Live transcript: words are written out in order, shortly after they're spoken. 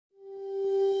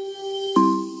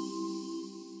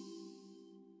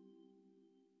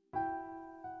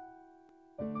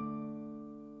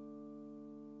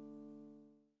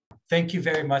Thank you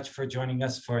very much for joining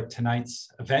us for tonight's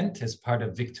event as part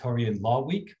of Victorian Law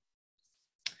Week.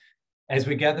 As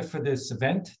we gather for this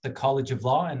event, the College of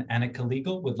Law and Anika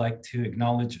Legal would like to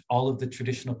acknowledge all of the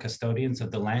traditional custodians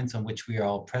of the lands on which we are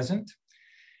all present,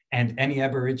 and any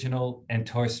Aboriginal and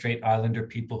Torres Strait Islander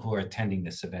people who are attending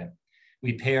this event.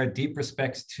 We pay our deep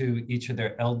respects to each of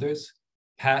their elders,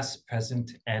 past,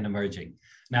 present, and emerging.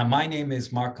 Now, my name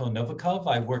is Marko Novikov.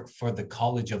 I work for the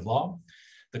College of Law.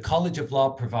 The College of Law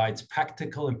provides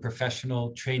practical and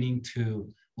professional training to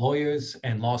lawyers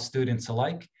and law students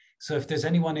alike. So if there's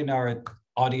anyone in our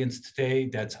audience today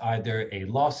that's either a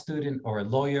law student or a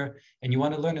lawyer, and you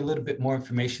want to learn a little bit more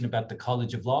information about the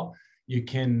College of Law, you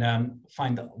can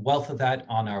find a wealth of that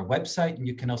on our website, and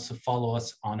you can also follow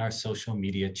us on our social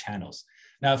media channels.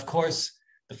 Now, of course,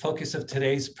 the focus of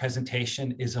today's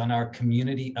presentation is on our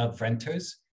community of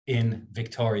renters in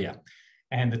Victoria.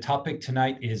 And the topic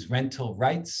tonight is rental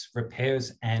rights,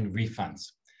 repairs, and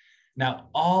refunds. Now,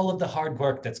 all of the hard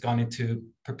work that's gone into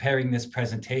preparing this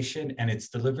presentation and its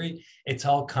delivery, it's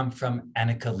all come from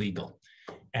Anika Legal.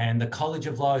 And the College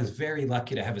of Law is very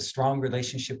lucky to have a strong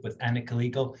relationship with Anika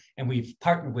Legal, and we've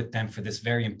partnered with them for this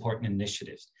very important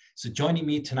initiative. So joining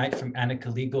me tonight from Anika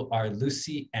Legal are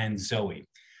Lucy and Zoe.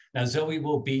 Now, Zoe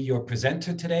will be your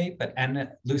presenter today, but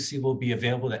Lucy will be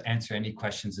available to answer any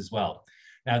questions as well.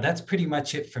 Now, that's pretty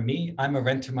much it for me. I'm a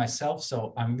renter myself,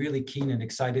 so I'm really keen and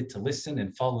excited to listen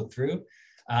and follow through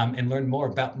and learn more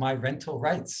about my rental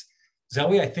rights.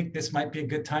 Zoe, I think this might be a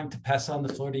good time to pass on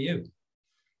the floor to you.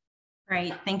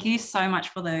 Great. Thank you so much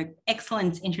for the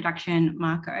excellent introduction,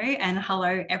 Marko. And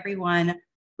hello, everyone.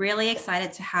 Really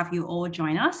excited to have you all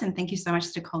join us. And thank you so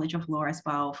much to College of Law as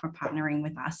well for partnering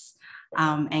with us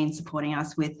and supporting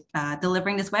us with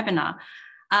delivering this webinar.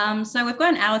 So we've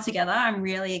got an hour together. I'm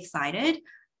really excited.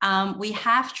 We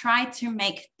have tried to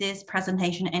make this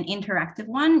presentation an interactive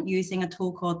one using a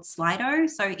tool called Slido.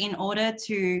 So in order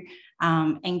to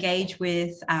engage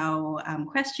with our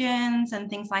questions and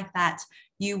things like that,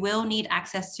 you will need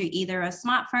access to either a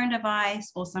smartphone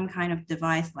device or some kind of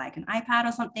device like an iPad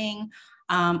or something,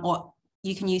 or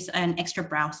you can use an extra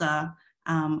browser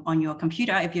on your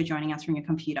computer if you're joining us from your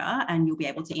computer, and you'll be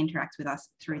able to interact with us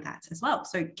through that as well.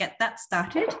 So get that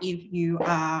started if you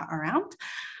are around.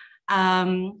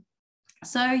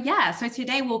 So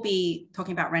today we'll be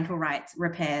talking about rental rights,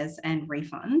 repairs, and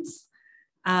refunds.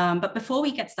 But before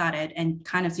we get started, and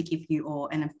kind of to give you all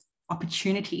an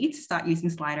opportunity to start using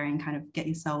Slido and kind of get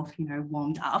yourself,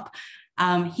 warmed up,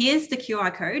 here's the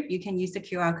QR code. You can use the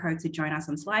QR code to join us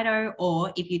on Slido,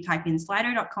 or if you type in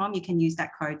slido.com, you can use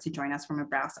that code to join us from a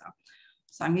browser.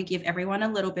 So I'm going to give everyone a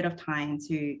little bit of time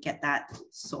to get that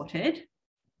sorted.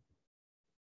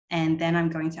 And then I'm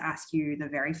going to ask you the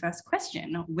very first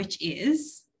question, which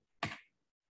is,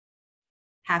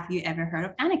 have you ever heard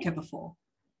of Anika before?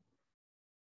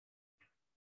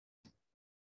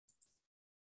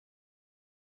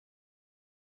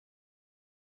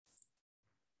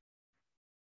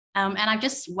 And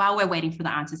while we're waiting for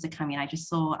the answers to come in, I just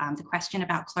saw the question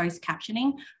about closed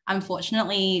captioning.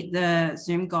 Unfortunately, the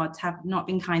Zoom gods have not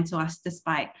been kind to us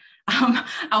despite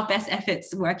our best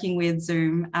efforts working with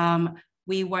Zoom.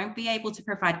 We won't be able to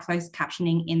provide closed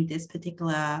captioning in this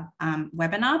particular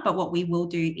webinar, but what we will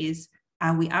do is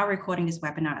we are recording this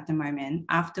webinar at the moment.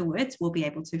 Afterwards, we'll be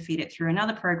able to feed it through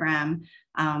another program,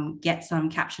 get some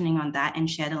captioning on that, and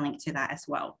share the link to that as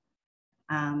well.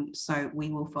 So we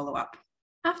will follow up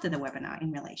after the webinar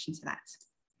in relation to that.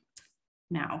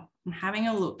 Now, I'm having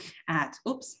a look at,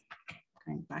 oops,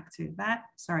 going back to that.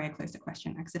 Sorry, I closed the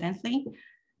question accidentally.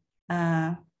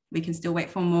 We can still wait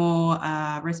for more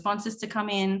responses to come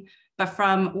in. But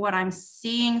from what I'm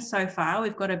seeing so far,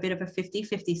 we've got a bit of a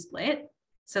 50-50 split.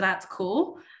 So that's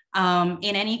cool. In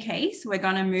any case, we're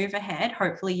going to move ahead.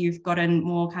 Hopefully you've gotten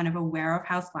more kind of aware of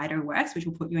how Slido works, which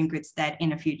will put you in good stead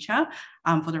in the future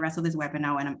for the rest of this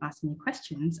webinar when I'm asking you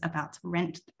questions about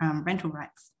rental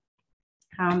rights.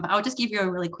 But I'll just give you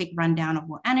a really quick rundown of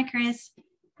what Anika is,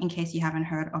 in case you haven't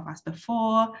heard of us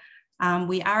before.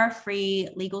 We are a free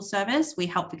legal service. We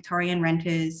help Victorian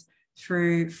renters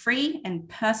through free and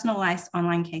personalised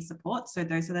online case support. So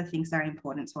those are the things that are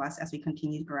important to us as we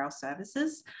continue to grow our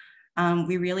services.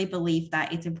 We really believe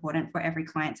that it's important for every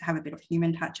client to have a bit of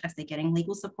human touch as they're getting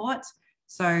legal support.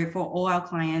 So for all our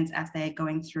clients, as they're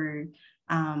going through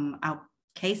our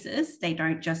cases, they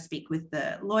don't just speak with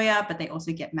the lawyer, but they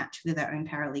also get matched with their own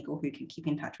paralegal who can keep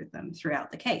in touch with them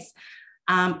throughout the case.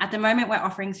 At the moment, we're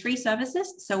offering 3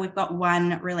 services. So we've got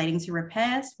one relating to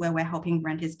repairs, where we're helping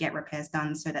renters get repairs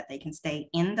done so that they can stay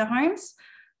in the homes.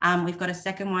 We've got a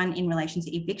second one in relation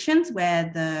to evictions,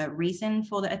 where the reason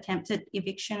for the attempted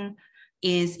eviction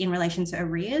is in relation to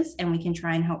arrears, and we can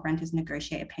try and help renters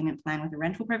negotiate a payment plan with a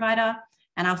rental provider.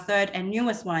 And our third and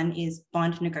newest one is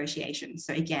bond negotiation.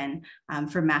 So again,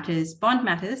 for bond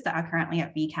matters that are currently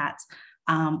at VCAT,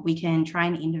 we can try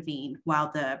and intervene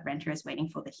while the renter is waiting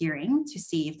for the hearing to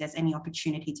see if there's any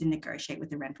opportunity to negotiate with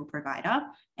the rental provider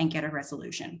and get a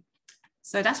resolution.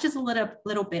 So that's just a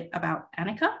little bit about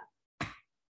Anika.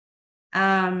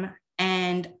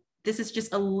 And this is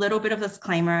just a little bit of a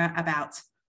disclaimer about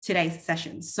today's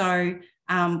session. So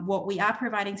what we are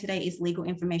providing today is legal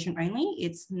information only.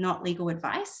 It's not legal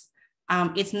advice.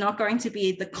 It's not going to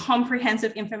be the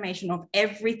comprehensive information of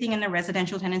everything in the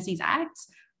Residential Tenancies Act,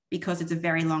 because it's a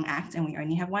very long act and we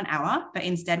only have 1 hour, but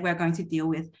instead we're going to deal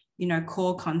with,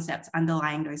 core concepts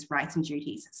underlying those rights and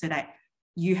duties so that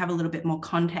you have a little bit more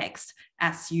context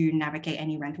as you navigate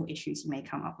any rental issues you may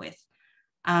come up with.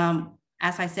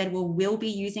 As I said, we'll be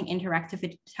using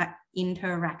interactivity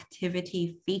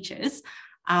features,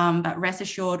 but rest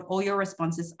assured, all your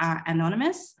responses are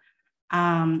anonymous.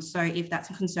 So if that's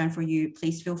a concern for you,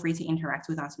 please feel free to interact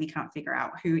with us. We can't figure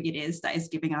out who it is that is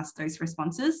giving us those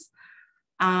responses.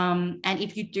 And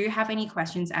if you do have any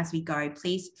questions as we go,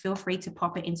 please feel free to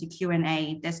pop it into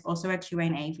Q&A. There's also a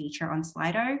Q&A feature on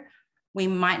Slido. We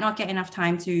might not get enough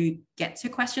time to get to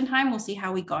question time. We'll see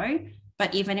how we go.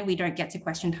 But even if we don't get to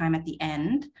question time at the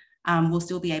end, we'll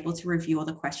still be able to review all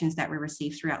the questions that we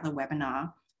receive throughout the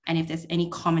webinar. And if there's any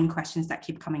common questions that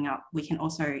keep coming up, we can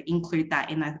also include that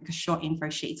in like a short info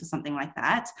sheet or something like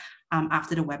that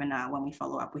after the webinar when we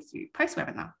follow up with you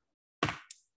post-webinar.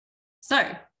 So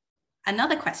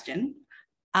another question,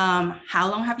 how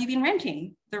long have you been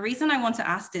renting? The reason I want to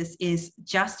ask this is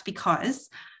just because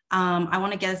I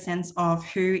want to get a sense of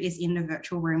who is in the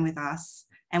virtual room with us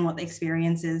and what the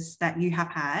experiences that you have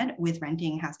had with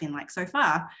renting has been like so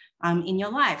far in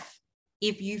your life.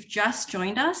 If you've just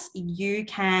joined us, you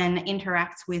can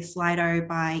interact with Slido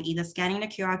by either scanning the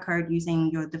QR code using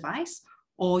your device,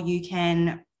 or you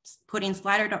can put in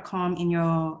slido.com in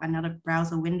another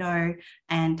browser window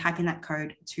and type in that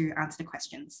code to answer the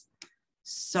questions.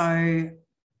 So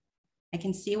I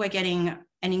can see we're getting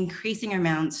an increasing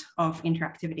amount of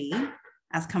interactivity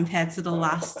as compared to the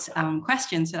last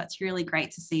question. So that's really great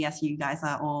to see as you guys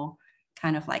are all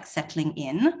kind of like settling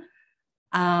in.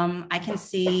 I can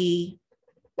see,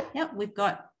 we've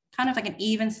got kind of like an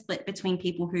even split between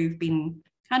people who've been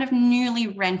kind of newly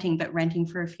renting, but renting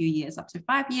for a few years, up to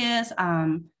 5 years,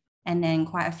 and then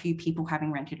quite a few people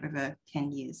having rented over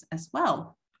 10 years as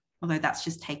well, although that's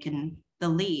just taken the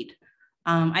lead.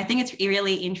 I think it's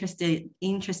really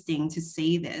interesting to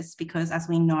see this because, as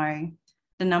we know,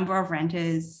 the number of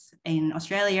renters in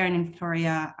Australia and in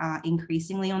Victoria are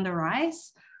increasingly on the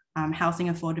rise. Housing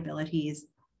affordability is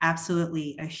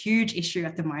absolutely a huge issue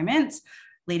at the moment,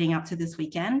 leading up to this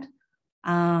weekend.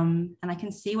 And I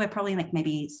can see we're probably like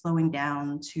maybe slowing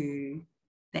down to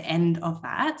the end of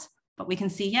that. But we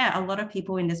can see, a lot of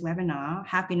people in this webinar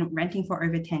have been renting for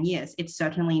over 10 years. It's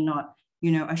certainly not,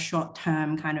 a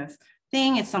short-term kind of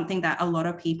thing. It's something that a lot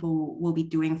of people will be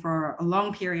doing for a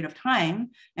long period of time.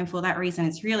 And for that reason,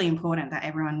 it's really important that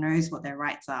everyone knows what their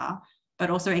rights are, but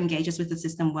also engages with the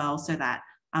system well so that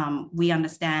we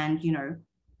understand,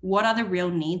 what are the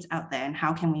real needs out there and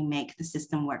how can we make the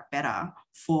system work better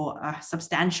for a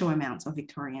substantial amount of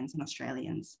Victorians and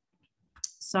Australians.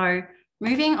 So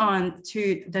moving on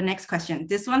to the next question.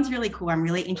 This one's really cool. I'm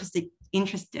really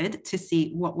interested to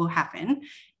see what will happen.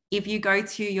 If you go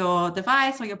to your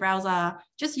device or your browser,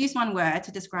 just use one word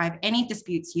to describe any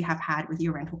disputes you have had with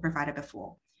your rental provider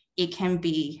before. It can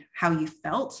be how you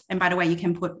felt. And by the way, you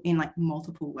can put in like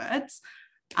multiple words.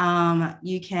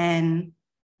 You can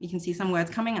see some words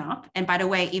coming up. And by the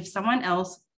way, if someone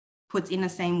else puts in the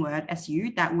same word as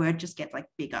you, that word just gets like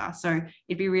bigger. So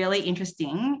it'd be really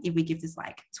interesting if we give this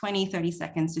like 20, 30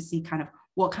 seconds to see kind of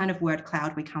what kind of word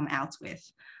cloud we come out with.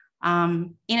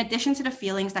 In addition to the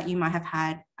feelings that you might have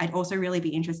had, I'd also really be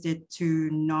interested to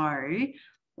know,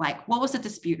 like, what was the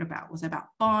dispute about? Was it about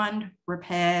bond,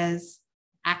 repairs,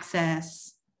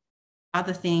 access,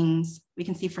 other things? We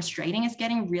can see frustrating is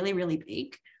getting really, really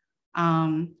big.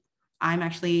 I'm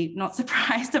actually not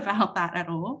surprised about that at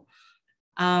all.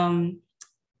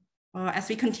 As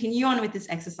we continue on with this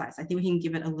exercise, I think we can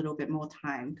give it a little bit more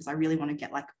time because I really want to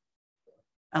get like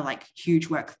a huge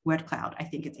word cloud. I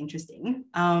think it's interesting.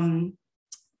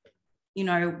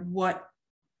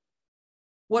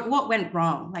 What went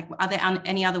wrong? Like, are there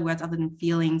any other words other than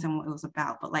feelings and what it was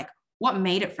about? But like, what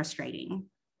made it frustrating?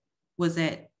 Was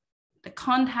it the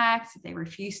contact? Did they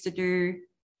refuse to do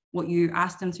what you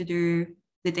asked them to do?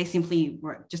 Did they simply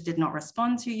just did not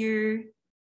respond to you?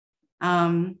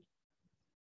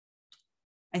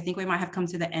 I think we might have come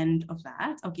to the end of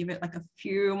that. I'll give it like a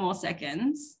few more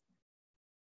seconds.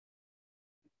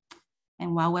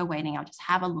 And while we're waiting, I'll just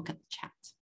have a look at the chat.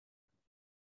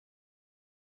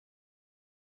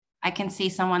 I can see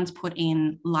someone's put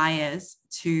in liars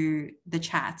to the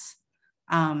chat.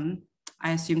 I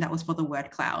assume that was for the word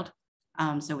cloud.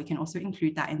 So we can also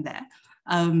include that in there.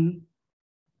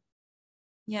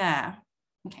 Yeah.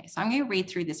 Okay, so I'm going to read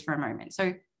through this for a moment.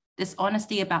 So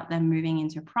dishonesty about them moving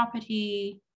into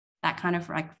property, that kind of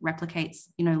like replicates,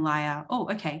 you know, liar. Oh,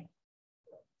 okay.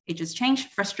 It just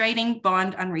changed. Frustrating,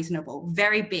 bond, unreasonable.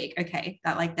 Very big. Okay,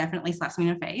 that like definitely slaps me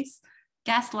in the face.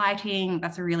 Gaslighting,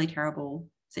 that's a really terrible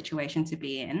situation to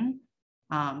be in.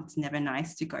 It's never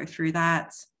nice to go through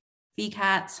that.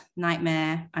 VCAT,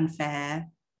 nightmare, unfair.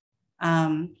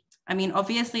 I mean,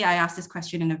 obviously I asked this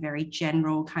question in a very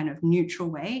general kind of neutral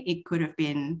way. It could have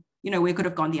been, you know, we could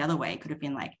have gone the other way. It could have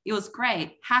been like, it was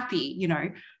great, happy, you know,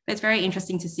 but it's very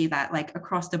interesting to see that like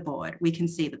across the board, we can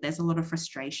see that there's a lot of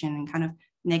frustration and kind of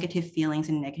negative feelings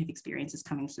and negative experiences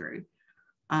coming through.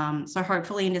 So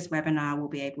hopefully in this webinar, we'll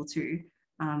be able to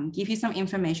give you some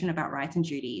information about rights and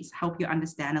duties, help you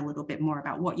understand a little bit more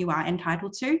about what you are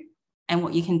entitled to and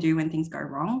what you can do when things go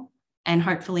wrong. And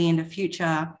hopefully in the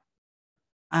future,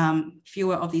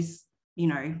 fewer of these, you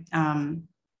know,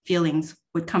 feelings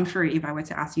would come through if I were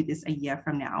to ask you this a year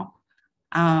from now,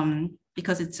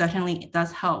 because it certainly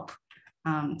does help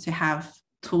to have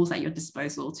tools at your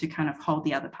disposal to kind of hold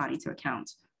the other party to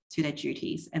account to their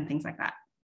duties and things like that.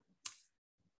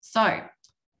 So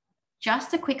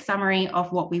just a quick summary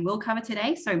of what we will cover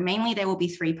today. So mainly there will be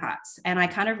 3 parts, and I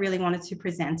kind of really wanted to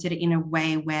present it in a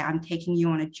way where I'm taking you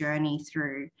on a journey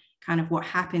through kind of what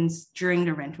happens during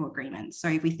the rental agreement. So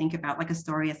if we think about like a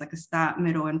story as like a start,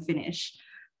 middle, and finish,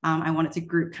 I wanted to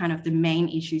group kind of the main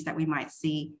issues that we might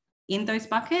see in those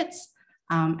buckets.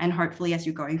 And hopefully as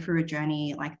you're going through a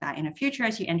journey like that in the future,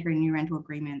 as you enter a new rental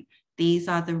agreement, these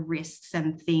are the risks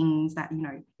and things that, you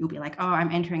know, you'll be like, oh,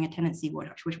 I'm entering a tenancy,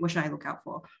 what should I look out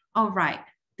for? Oh, right,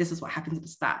 this is what happens at the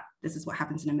start. This is what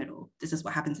happens in the middle. This is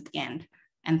what happens at the end,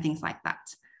 and things like that.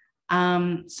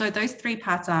 So those 3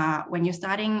 parts are, when you're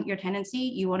starting your tenancy,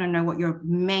 you want to know what your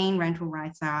main rental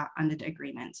rights are under the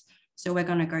agreement. So we're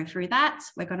going to go through that.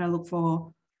 We're going to look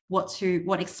for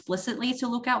what explicitly to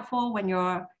look out for when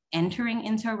you're entering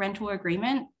into a rental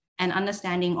agreement, and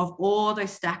understanding of all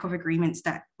those stack of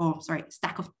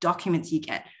documents you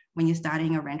get when you're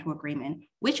starting a rental agreement.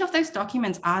 Which of those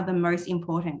documents are the most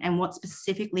important, and what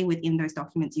specifically within those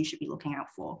documents you should be looking out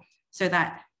for, so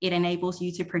that it enables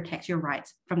you to protect your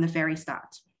rights from the very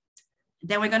start.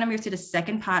 Then we're going to move to the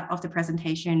second part of the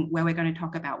presentation, where we're going to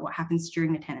talk about what happens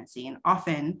during the tenancy. And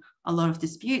often a lot of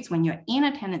disputes when you're in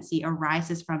a tenancy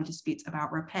arises from disputes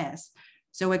about repairs.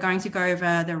 So we're going to go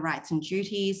over the rights and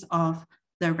duties of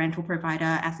the rental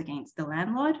provider as against the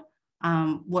landlord,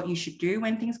 what you should do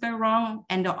when things go wrong,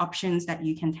 and the options that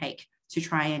you can take to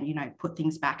try and, you know, put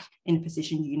things back in the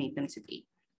position you need them to be.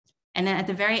 And then at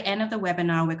the very end of the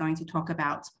webinar, we're going to talk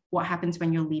about what happens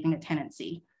when you're leaving a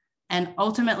tenancy. And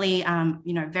ultimately,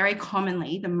 you know, very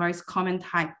commonly, the most common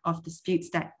type of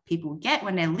disputes that people get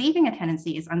when they're leaving a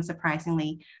tenancy is,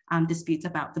 unsurprisingly, disputes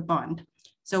about the bond.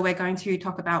 So we're going to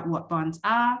talk about what bonds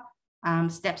are,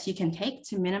 steps you can take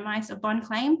to minimize a bond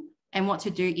claim, and what to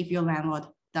do if your landlord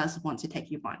does want to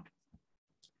take your bond.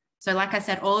 So like I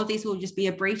said, all of these will just be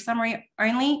a brief summary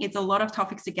only. It's a lot of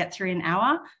topics to get through in an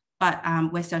hour, but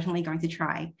we're certainly going to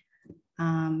try.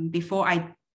 Before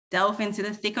I delve into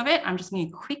the thick of it, I'm just going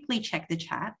to quickly check the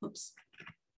chat. Oops.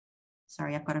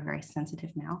 Sorry, I've got a very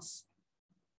sensitive mouse.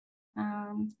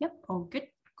 Yep, all good,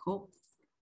 cool.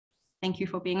 Thank you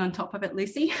for being on top of it,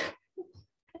 Lucy.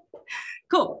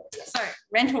 Cool, so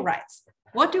rental rights.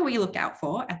 What do we look out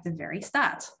for at the very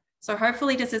start? So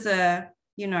hopefully this is a,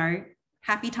 you know,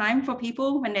 happy time for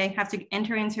people when they have to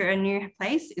enter into a new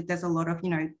place. There's a lot of, you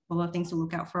know, a lot of things to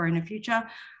look out for in the future.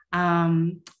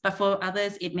 But for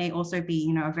others, it may also be,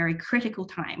 you know, a very critical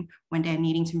time when they're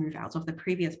needing to move out of the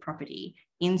previous property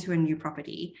into a new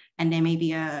property. And there may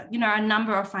be a, you know, a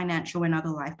number of financial and other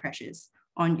life pressures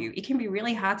on you. It can be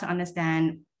really hard to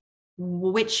understand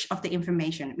which of the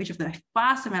information, which of the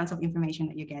vast amounts of information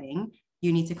that you're getting,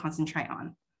 you need to concentrate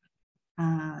on.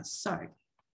 So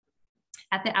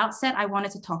at the outset, I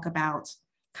wanted to talk about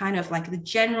kind of like the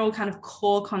general kind of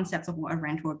core concepts of what a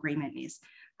rental agreement is.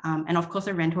 And of course,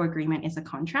 a rental agreement is a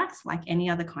contract like any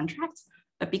other contract,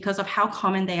 but because of how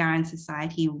common they are in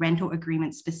society, rental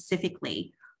agreements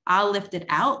specifically are lifted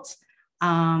out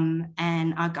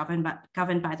and are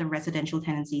governed by the Residential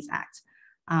Tenancies Act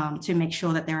to make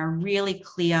sure that there are really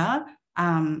clear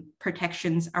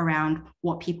protections around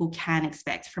what people can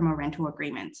expect from a rental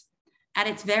agreement. At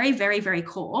its very, very, very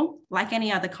core, like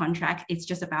any other contract, it's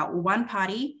just about one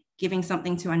party giving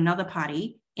something to another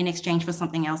party in exchange for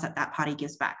something else that that party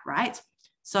gives back, right?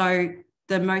 So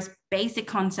the most basic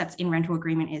concepts in rental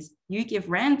agreement is you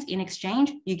give rent, in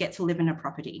exchange, you get to live in a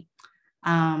property.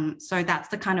 So that's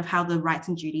the kind of how the rights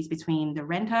and duties between the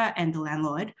renter and the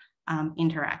landlord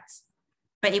interacts.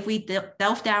 But if we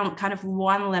delve down kind of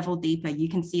one level deeper, you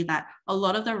can see that a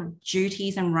lot of the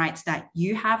duties and rights that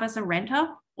you have as a renter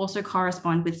also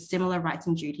correspond with similar rights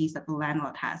and duties that the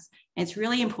landlord has. And it's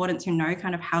really important to know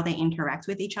kind of how they interact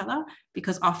with each other,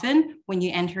 because often when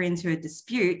you enter into a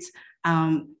dispute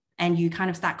and you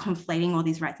kind of start conflating all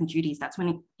these rights and duties, that's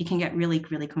when it can get really,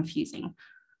 really confusing.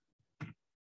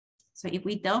 So if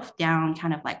we delve down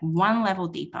kind of like one level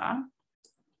deeper,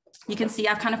 you can see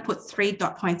I've kind of put 3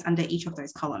 dot points under each of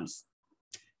those columns.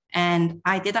 And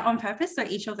I did that on purpose. So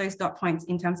each of those dot points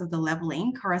in terms of the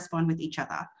leveling correspond with each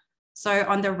other. So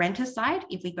on the renter side,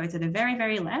 if we go to the very,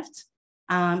 very left,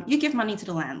 you give money to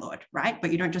the landlord, right?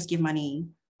 But you don't just give money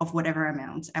of whatever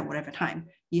amount at whatever time.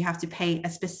 You have to pay a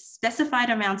specified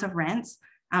amount of rent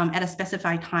at a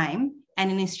specified time.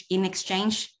 And in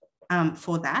exchange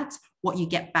for that, what you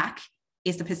get back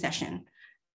is the possession.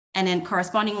 And then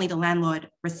correspondingly, the landlord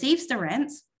receives the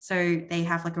rent. So they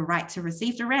have like a right to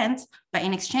receive the rent, but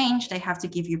in exchange, they have to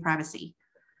give you privacy.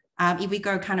 If we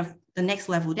go kind of the next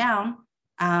level down,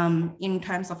 in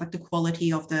terms of like the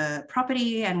quality of the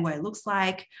property and what it looks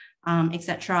like,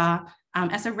 etc.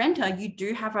 As a renter, you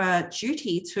do have a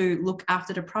duty to look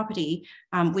after the property,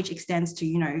 which extends to,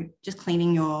 you know, just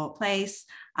cleaning your place,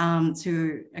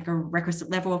 to like a requisite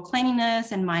level of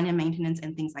cleanliness and minor maintenance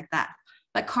and things like that.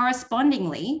 But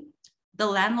correspondingly, the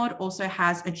landlord also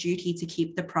has a duty to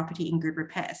keep the property in good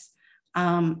repairs.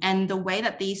 And the way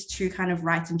that these two kind of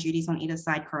rights and duties on either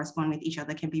side correspond with each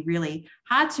other can be really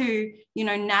hard to, you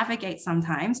know, navigate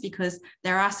sometimes, because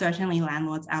there are certainly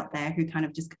landlords out there who kind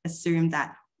of just assume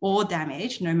that all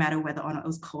damage, no matter whether or not it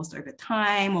was caused over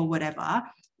time or whatever,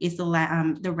 is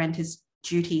the renter's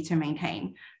duty to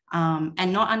maintain.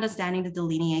 And not understanding the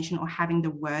delineation or having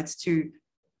the words to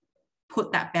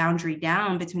put that boundary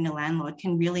down between the landlord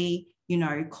can really, you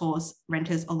know, cause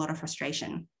renters a lot of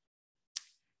frustration.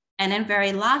 And then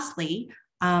very lastly,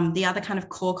 the other kind of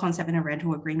core concept in a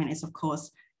rental agreement is, of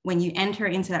course, when you enter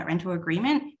into that rental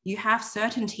agreement, you have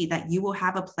certainty that you will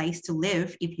have a place to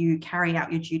live if you carry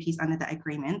out your duties under that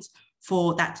agreement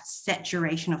for that set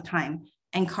duration of time.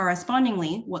 And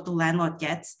correspondingly, what the landlord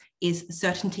gets is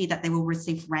certainty that they will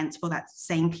receive rent for that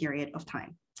same period of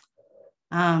time.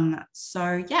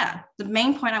 So yeah, the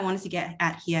main point I wanted to get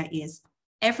at here is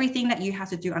everything that you have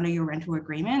to do under your rental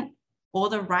agreement, all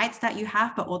the rights that you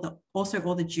have, but also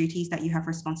all the duties that you have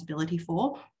responsibility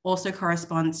for also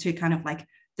corresponds to kind of like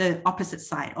the opposite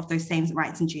side of those same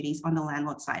rights and duties on the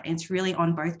landlord side. And it's really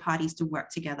on both parties to work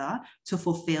together to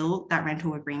fulfill that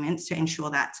rental agreement to ensure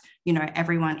that, you know,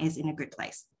 everyone is in a good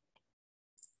place.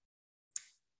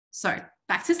 So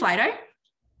back to Slido.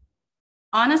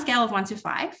 On a scale of 1 to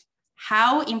 5,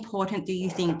 how important do you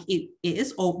think it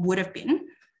is or would have been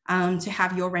to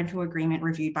have your rental agreement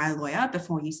reviewed by a lawyer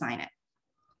before you sign it?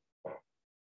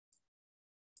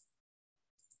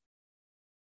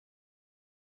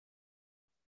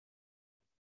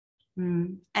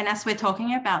 And as we're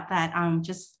talking about that,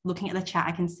 just looking at the chat,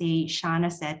 I can see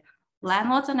Shana said,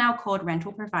 landlords are now called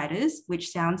rental providers, which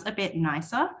sounds a bit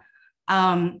nicer.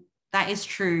 That is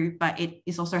true, but it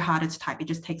is also harder to type. It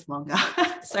just takes longer.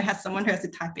 So as someone who has to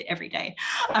type it every day,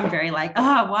 I'm very like,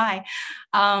 oh, why?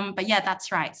 But yeah,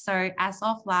 that's right. So as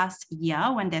of last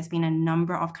year, when there's been a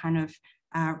number of kind of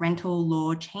rental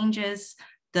law changes,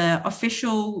 the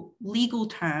official legal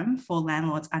term for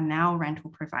landlords are now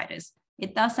rental providers.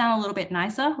 It does sound a little bit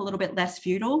nicer, a little bit less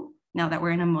feudal now that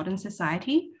we're in a modern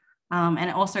society. And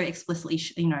it also explicitly,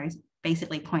 you know,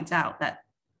 basically points out that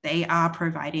they are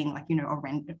providing like, you know, a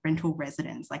rental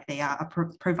residence, like they are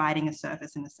providing a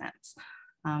service in a sense.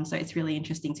 So it's really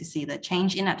interesting to see the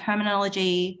change in that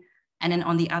terminology. And then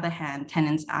on the other hand,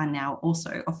 tenants are now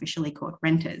also officially called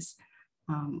renters,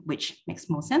 which makes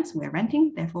more sense. We're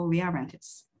renting, therefore we are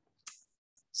renters.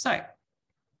 So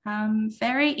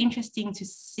very interesting to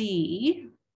see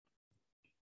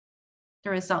the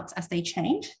results as they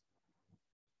change.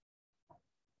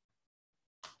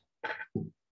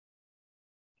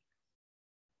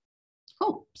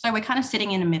 Cool. So we're kind of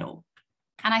sitting in the middle.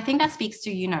 And I think that speaks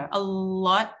to, you know, a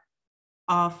lot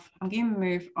of, I'm going to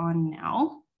move on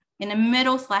now, in the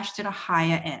middle / to the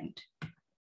higher end.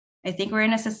 I think we're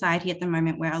in a society at the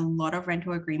moment where a lot of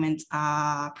rental agreements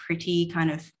are pretty kind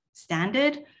of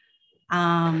standard.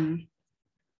 But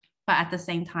at the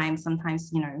same time,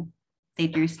 sometimes, you know, they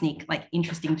do sneak like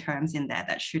interesting terms in there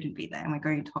that shouldn't be there. And we're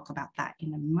going to talk about that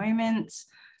in a moment.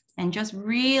 And just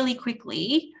really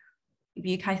quickly, if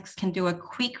you guys can do a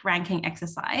quick ranking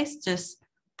exercise, just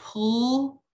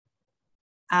pull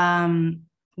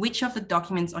which of the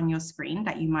documents on your screen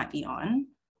that you might be on,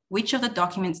 which of the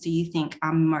documents do you think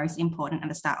are most important at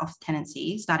the start of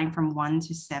tenancy, starting from 1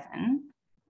 to 7?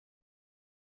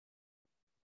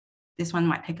 This one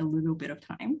might take a little bit of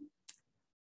time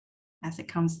as it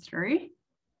comes through.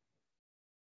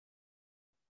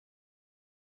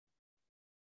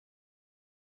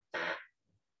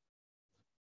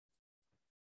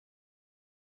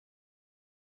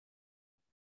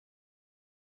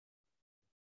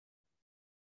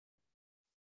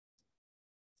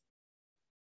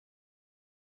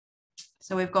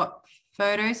 So we've got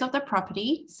photos of the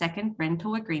property, second,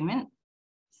 rental agreement,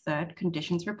 third,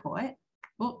 conditions report.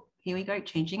 Oh, here we go,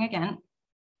 changing again.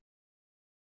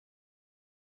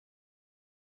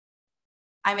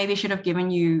 I maybe should have given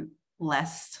you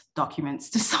less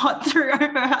documents to sort through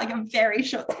over like a very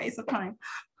short space of time.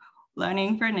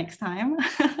 Learning for next time.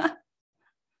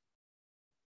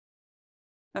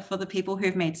 But for the people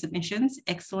who've made submissions,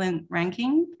 excellent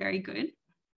ranking, very good.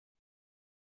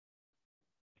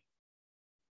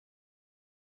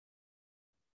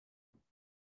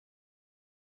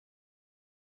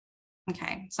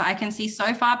 Okay, so I can see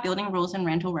so far building rules and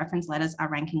rental reference letters are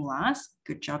ranking last.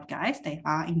 Good job, guys. They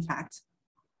are, in fact,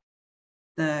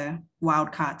 the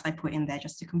wild cards I put in there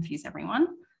just to confuse everyone.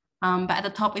 But at the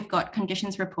top, we've got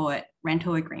conditions report,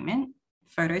 rental agreement,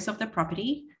 photos of the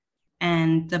property,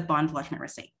 and the bond lodgement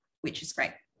receipt, which is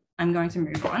great. I'm going to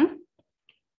move on.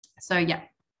 So yeah,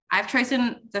 I've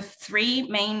chosen the 3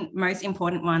 main most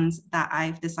important ones that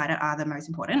I've decided are the most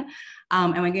important.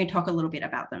 And we're going to talk a little bit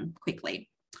about them quickly.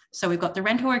 So we've got the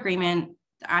rental agreement,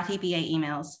 the RTBA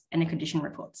emails, and the condition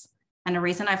reports. And the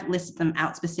reason I've listed them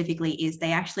out specifically is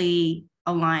they actually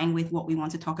align with what we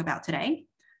want to talk about today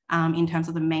in terms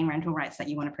of the main rental rights that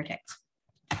you want to protect.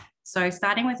 So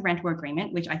starting with rental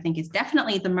agreement, which I think is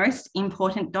definitely the most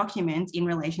important document in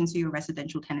relation to your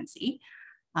residential tenancy.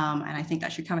 And I think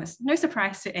that should come as no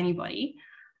surprise to anybody.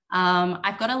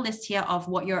 I've got a list here of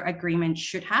what your agreement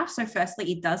should have. So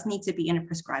firstly, it does need to be in a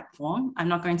prescribed form. I'm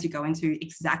not going to go into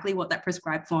exactly what that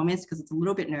prescribed form is because it's a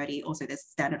little bit nerdy. Also, there's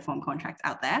standard form contracts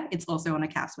out there. It's also on a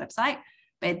CAF's website,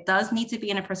 but it does need to be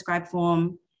in a prescribed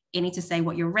form. You need to say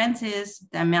what your rent is,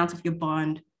 the amount of your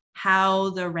bond,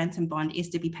 how the rent and bond is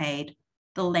to be paid,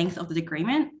 the length of the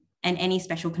agreement, and any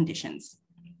special conditions.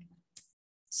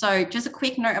 So just a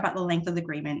quick note about the length of the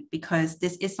agreement, because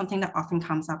this is something that often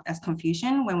comes up as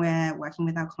confusion when we're working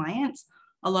with our clients.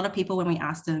 A lot of people, when we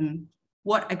ask them,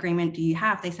 what agreement do you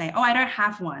have? They say, oh, I don't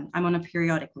have one. I'm on a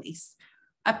periodic lease.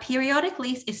 A periodic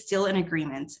lease is still an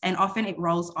agreement, and often it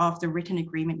rolls off the written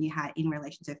agreement you had in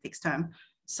relation to a fixed term.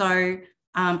 So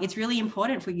it's really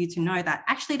important for you to know that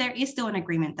actually there is still an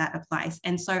agreement that applies.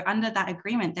 And so under that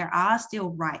agreement, there are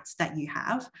still rights that you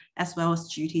have, as well as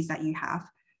duties that you have.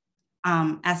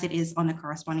 As it is on the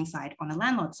corresponding side on the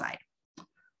landlord side.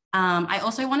 I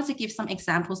also wanted to give some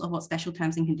examples of what special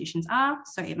terms and conditions are.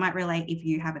 So it might relate if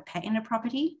you have a pet in a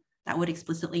property, that would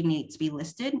explicitly need to be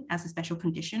listed as a special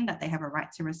condition that they have a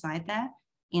right to reside there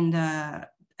in the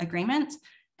agreement.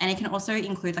 And it can also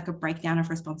include like a breakdown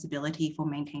of responsibility for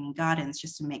maintaining gardens,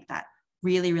 just to make that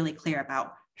really, really clear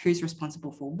about who's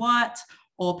responsible for what,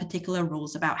 or particular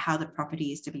rules about how the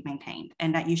property is to be maintained.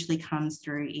 And that usually comes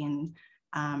through in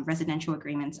residential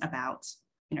agreements about,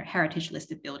 heritage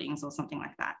listed buildings or something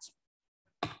like that.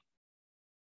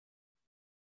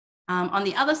 On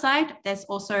the other side, there's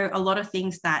also a lot of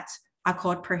things that are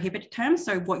called prohibited terms.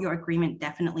 So what your agreement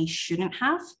definitely shouldn't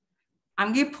have.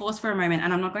 I'm going to pause for a moment,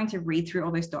 and I'm not going to read through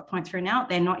all those dot points right now.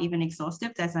 They're not even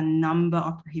exhaustive. There's a number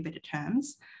of prohibited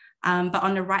terms. But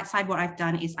on the right side, what I've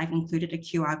done is I've included a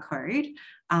QR code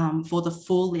for the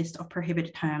full list of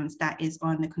prohibited terms that is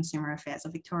on the Consumer Affairs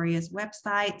of Victoria's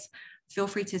website. Feel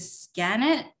free to scan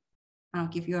it. I'll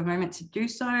give you a moment to do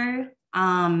so.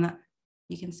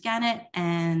 You can scan it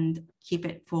and keep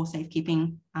it for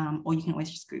safekeeping, or you can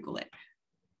always just Google it.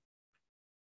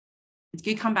 It's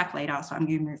going to come back later, so I'm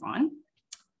going to move on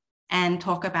and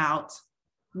talk about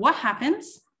what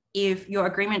happens if your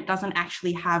agreement doesn't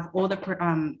actually have all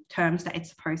the terms that it's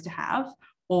supposed to have,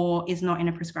 or is not in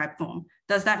a prescribed form.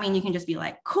 Does that mean you can just be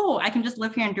like, cool, I can just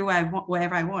live here and do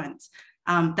whatever I want?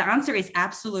 The answer is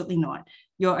absolutely not.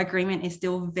 Your agreement is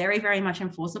still very, very much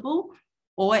enforceable.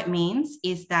 All it means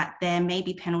is that there may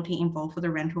be penalty involved for the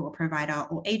rental or provider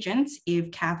or agent if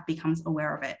CAF becomes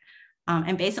aware of it.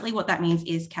 And basically what that means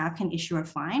is CAF can issue a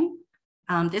fine.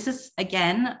 This is,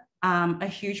 again, a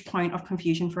huge point of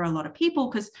confusion for a lot of people,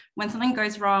 because when something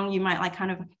goes wrong, you might like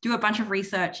kind of do a bunch of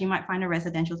research. You might find a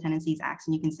Residential Tenancies Act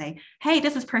and you can say, hey,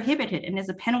 this is prohibited and there's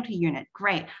a penalty unit.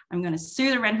 Great, I'm going to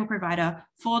sue the rental provider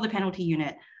for the penalty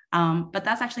unit. But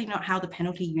that's actually not how the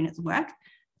penalty units work.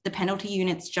 The penalty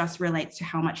units just relates to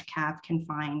how much CAV can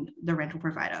fine the rental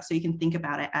provider. So you can think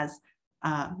about it as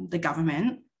the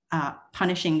government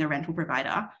punishing the rental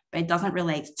provider, but it doesn't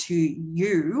relate to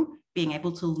you being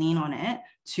able to lean on it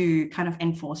to kind of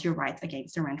enforce your rights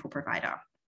against a rental provider.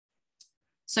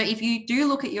 So if you do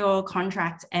look at your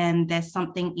contract and there's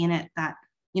something in it that,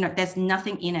 you know, there's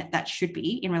nothing in it that should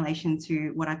be in relation to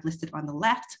what I've listed on the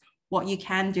left, what you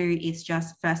can do is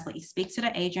just firstly speak to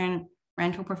the agent,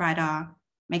 rental provider,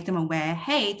 make them aware,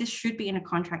 hey, this should be in a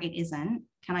contract, it isn't.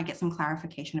 Can I get some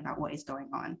clarification about what is going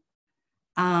on?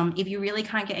 If you really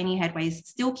can't get any headways,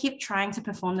 still keep trying to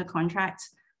perform the contract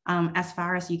as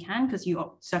far as you can, because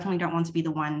you certainly don't want to be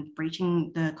the one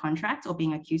breaching the contract or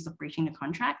being accused of breaching the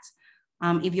contract.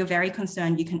 If you're very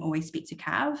concerned, you can always speak to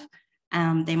CAV.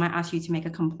 They might ask you to make a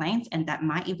complaint and that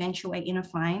might eventuate in a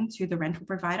fine to the rental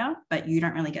provider, but you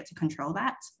don't really get to control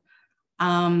that.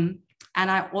 And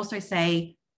I also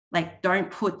say, like, don't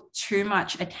put too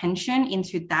much attention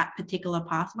into that particular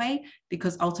pathway,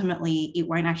 because ultimately it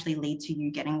won't actually lead to you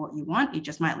getting what you want. It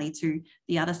just might lead to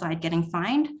the other side getting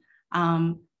fined.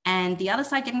 And the other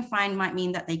side getting fined might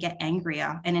mean that they get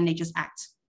angrier and then they just act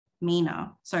meaner.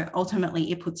 So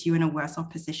ultimately it puts you in a worse off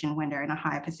position when they're in a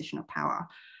higher position of power.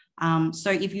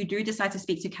 So if you do decide to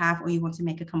speak to CAV or you want to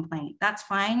make a complaint, that's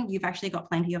fine. You've actually got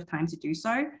plenty of time to do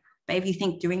so. But if you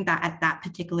think doing that at that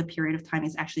particular period of time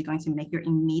is actually going to make your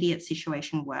immediate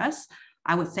situation worse,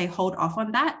 I would say hold off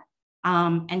on that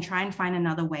and try and find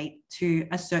another way to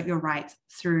assert your rights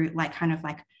through like kind of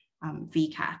like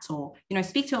VCAT, or, you know,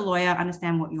 speak to a lawyer,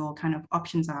 understand what your kind of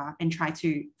options are and try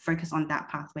to focus on that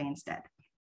pathway instead.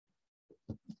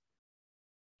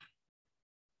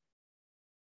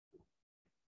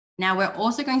 Now we're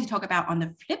also going to talk about, on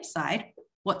the flip side,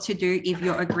 what to do if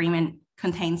your agreement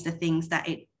contains the things that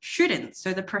it shouldn't,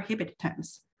 so the prohibited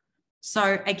terms.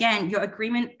 So again, your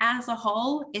agreement as a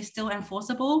whole is still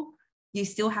enforceable. You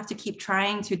still have to keep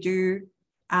trying to do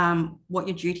what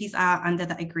your duties are under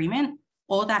the agreement.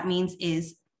 All that means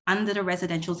is under the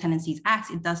Residential Tenancies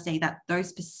Act, it does say that those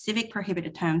specific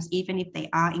prohibited terms, even if they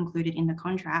are included in the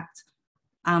contract,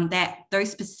 that those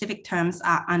specific terms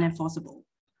are unenforceable.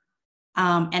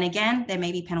 And again, there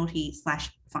may be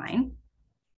penalty/fine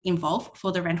involved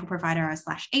for the rental provider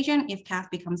 / agent if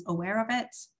CAF becomes aware of it.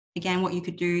 Again, what you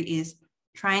could do is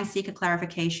try and seek a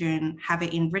clarification, have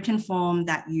it in written form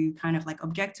that you kind of like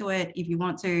object to it if you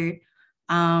want to.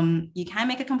 You can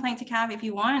make a complaint to CAF if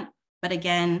you want, but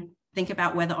again, think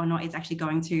about whether or not it's actually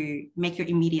going to make your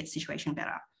immediate situation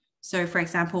better. So for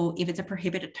example, if it's a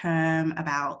prohibited term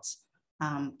about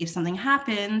if something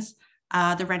happens,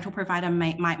 the rental provider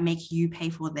might make you pay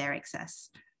for their excess.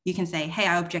 You can say, hey,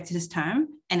 I object to this term,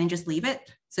 and then just leave it.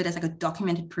 So there's like a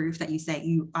documented proof that you say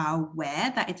you are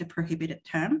aware that it's a prohibited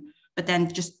term, but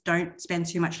then just don't spend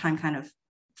too much time kind of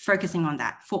focusing on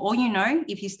that. For all you know,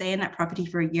 if you stay in that property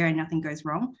for a year and nothing goes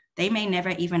wrong, they may never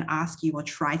even ask you or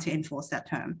try to enforce that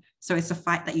term. So it's a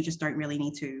fight that you just don't really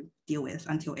need to deal with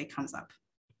until it comes up.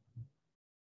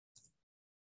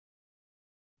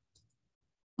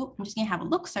 Oh, I'm just going to have a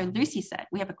look. So Lucy said,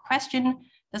 we have a question.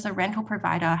 Does a rental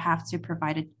provider have to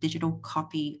provide a digital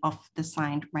copy of the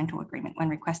signed rental agreement when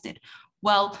requested?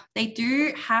 Well, they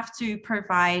do have to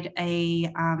provide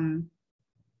a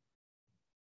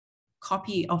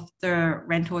copy of the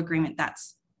rental agreement.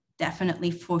 That's definitely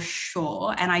for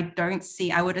sure. And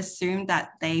I would assume that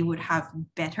they would have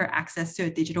better access to a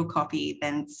digital copy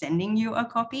than sending you a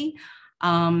copy.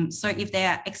 So if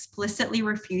they're explicitly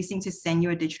refusing to send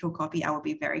you a digital copy, I will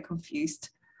be very confused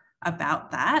about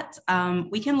that.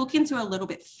 We can look into a little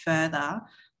bit further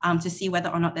to see whether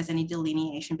or not there's any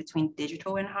delineation between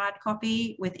digital and hard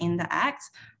copy within the Act,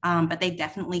 but they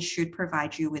definitely should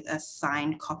provide you with a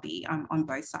signed copy on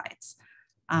both sides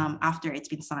after it's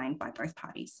been signed by both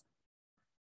parties.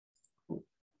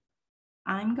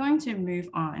 I'm going to move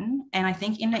on, and I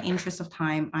think in the interest of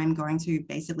time, I'm going to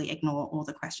basically ignore all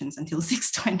the questions until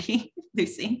 6:20,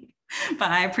 Lucy, but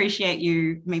I appreciate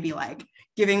you maybe like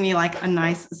giving me like a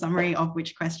nice summary of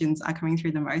which questions are coming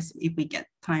through the most if we get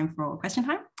time for question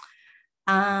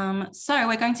time. So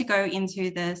we're going to go into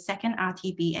the second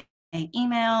RTBA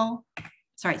email,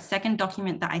 second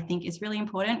document that I think is really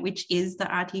important, which is the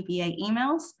RTBA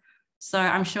emails. So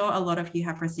I'm sure a lot of you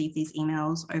have received these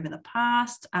emails over the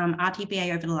past.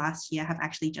 RTBA over the last year have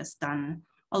actually just done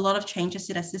a lot of changes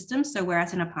to their system. So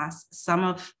whereas in the past, some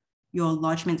of your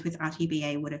lodgements with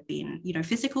RTBA would have been,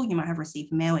 physical, you might have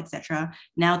received mail, etc.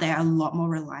 Now they're a lot more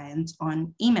reliant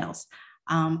on emails,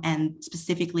 and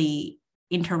specifically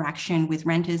interaction with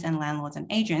renters and landlords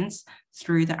and agents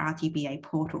through the RTBA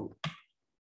portal.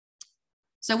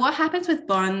 So what happens with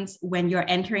bonds when you're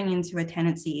entering into a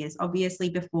tenancy is obviously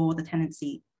before the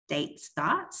tenancy date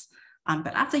starts,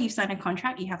 but after you've signed a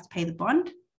contract, you have to pay the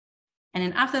bond. And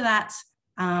then after that,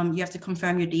 you have to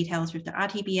confirm your details with the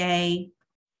RTBA.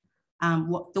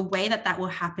 The way that will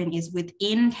happen is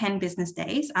within 10 business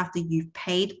days after you've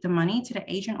paid the money to the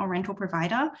agent or rental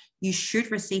provider, you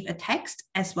should receive a text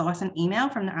as well as an email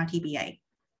from the RTBA.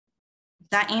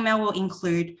 That email will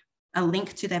include a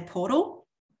link to their portal.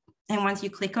 And once you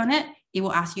click on it, it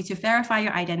will ask you to verify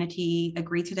your identity,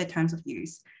 agree to their terms of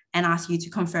use, and ask you to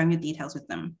confirm your details with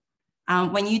them.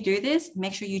 When you do this,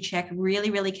 make sure you check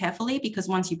really, really carefully, because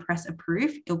once you press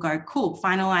approve, it'll go, cool,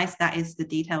 finalize, that is the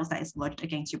details that is lodged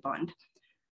against your bond.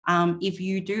 If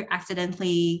you do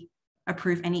accidentally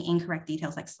approve any incorrect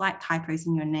details, like slight typos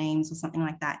in your names or something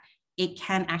like that, it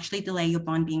can actually delay your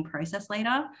bond being processed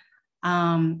later.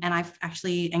 And I've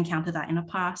actually encountered that in the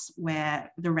past,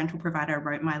 where the rental provider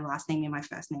wrote my last name in my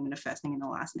first name and the first name in the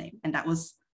last name. And that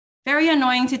was very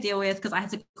annoying to deal with, because I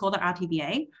had to call the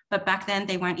RTBA, but back then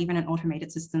they weren't even an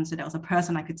automated system. So there was a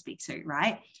person I could speak to,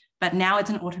 right? But now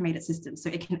it's an automated system. So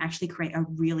it can actually create a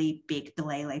really big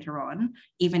delay later on,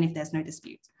 even if there's no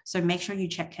dispute. So make sure you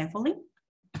check carefully.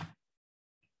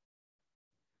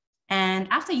 And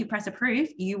after you press approve,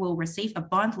 you will receive a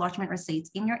bond lodgement receipt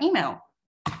in your email.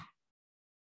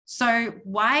 So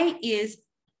why is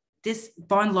this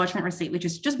bond lodgement receipt, which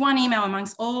is just one email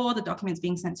amongst all the documents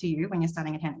being sent to you when you're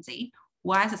starting a tenancy,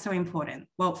 why is it so important?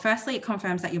 Well, firstly, it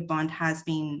confirms that your bond has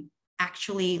been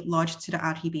actually lodged to the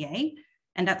RTBA.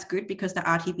 And that's good, because the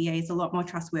RTBA is a lot more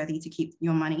trustworthy to keep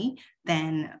your money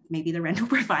than maybe the rental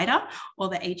provider or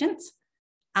the agent.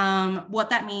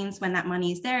 What that means when that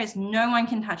money is there is no one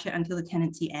can touch it until the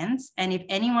tenancy ends. And if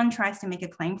anyone tries to make a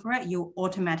claim for it, you'll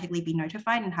automatically be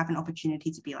notified and have an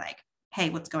opportunity to be like, hey,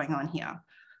 what's going on here?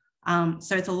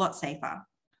 So it's a lot safer.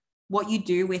 What you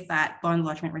do with that bond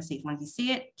lodgement receipt, once you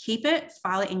see it, keep it,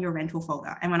 file it in your rental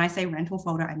folder. And when I say rental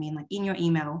folder, I mean like in your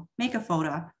email, make a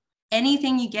folder.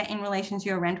 Anything you get in relation to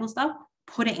your rental stuff,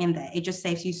 put it in there. It just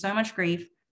saves you so much grief.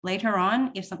 Later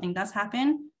on, if something does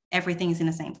happen, everything is in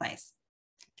the same place.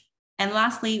 And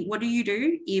lastly, what do you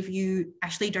do if you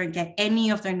actually don't get any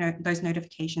of those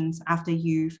notifications after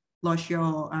you've lodged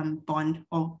your bond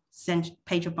or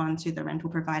paid your bond to the rental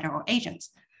provider or agent?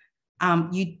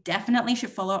 You definitely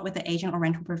should follow up with the agent or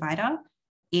rental provider.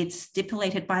 It's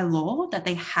stipulated by law that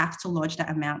they have to lodge that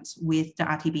amount with the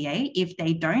RTBA. If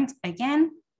they don't,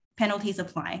 again, penalties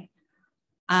apply.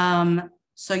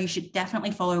 So you should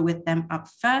definitely follow with them up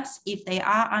first. If they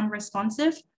are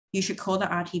unresponsive, you should call the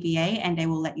RTBA and they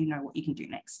will let you know what you can do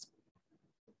next.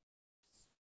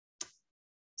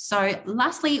 So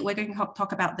lastly, we're going to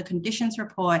talk about the conditions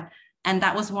report. And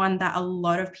that was one that a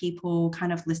lot of people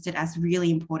kind of listed as really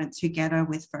important, together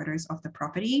with photos of the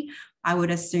property. I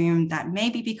would assume that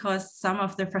maybe because some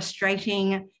of the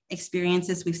frustrating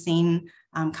experiences we've seen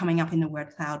coming up in the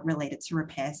word cloud related to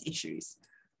repairs issues.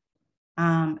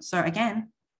 So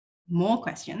again, more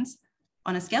questions.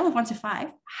 On a scale of 1 to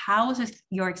 5, how was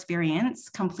your experience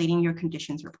completing your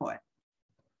conditions report?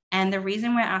 And the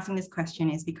reason we're asking this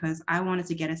question is because I wanted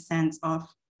to get a sense of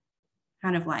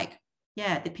kind of like,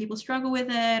 yeah, did people struggle with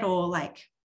it or like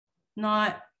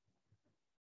not?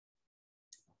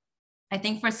 I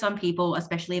think for some people,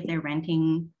 especially if they're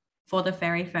renting for the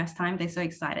very first time, they're so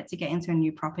excited to get into a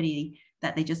new property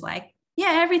that they just like,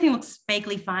 yeah, everything looks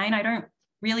vaguely fine. I don't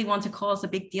really want to cause a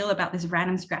big deal about this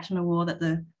random scratch on the wall that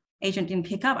the agent didn't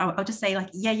pick up. I'll just say like,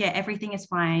 yeah, everything is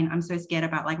fine. I'm so scared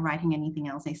about like writing anything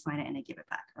else. They sign it and they give it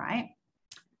back, right?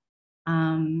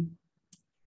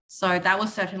 So that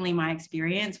was certainly my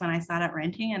experience when I started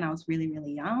renting and I was really,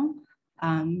 really young.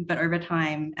 But over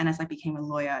time, and as I became a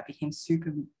lawyer, I became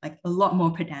super, like a lot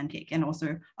more pedantic and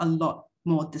also a lot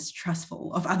more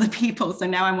distrustful of other people. So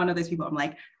now I'm one of those people, I'm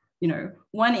like,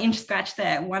 1 inch scratch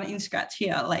there, 1 inch scratch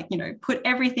here, like, put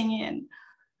everything in.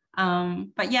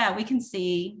 But yeah, we can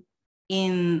see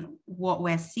in what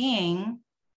we're seeing,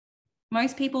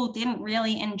 most people didn't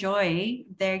really enjoy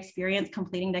their experience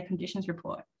completing their conditions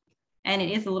report. And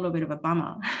it is a little bit of a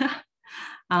bummer,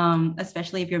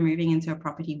 especially if you're moving into a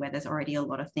property where there's already a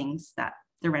lot of things that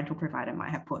the rental provider might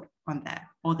have put on there,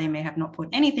 or they may have not put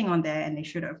anything on there and they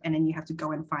should have, and then you have to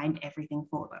go and find everything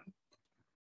for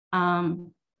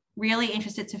them. Really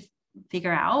interested to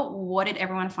figure out, what did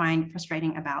everyone find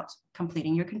frustrating about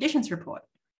completing your conditions report?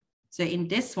 So in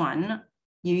this one,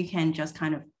 you can just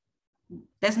kind of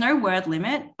there's no word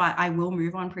limit, but I will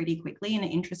move on pretty quickly in the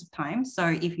interest of time. So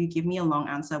if you give me a long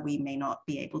answer, we may not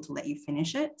be able to let you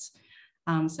finish it.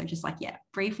 So just like, yeah,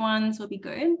 brief ones will be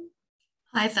good.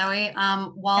 Hi, Zoe.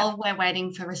 While we're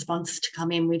waiting for responses to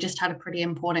come in, we just had a pretty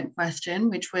important question,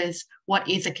 which was, what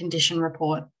is a condition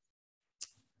report?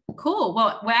 Cool.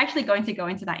 Well, we're actually going to go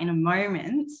into that in a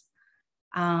moment.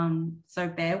 So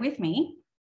bear with me.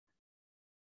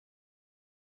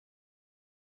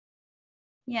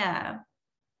 Yeah.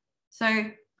 So,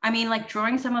 I mean, like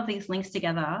drawing some of these links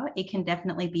together, it can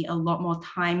definitely be a lot more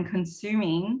time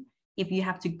consuming if you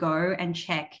have to go and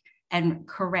check and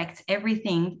correct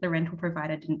everything the rental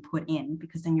provider didn't put in,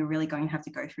 because then you're really going to have to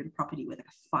go through the property with a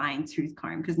fine tooth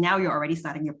comb, because now you're already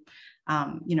starting your,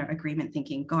 agreement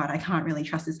thinking, God, I can't really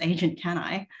trust this agent, can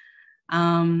I?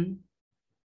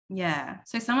 Yeah,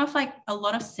 so some of like a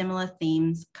lot of similar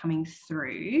themes coming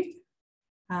through.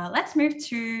 Let's move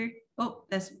to, oh,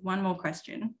 there's one more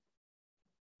question.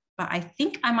 But I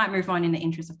think I might move on in the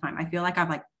interest of time. I feel like I've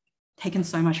like taken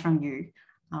so much from you.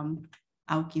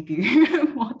 I'll give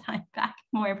you more time back,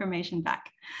 more information back.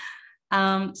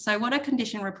 So what a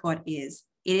condition report is,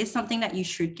 it is something that you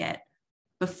should get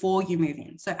before you move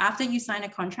in. So after you sign a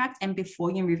contract and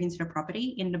before you move into the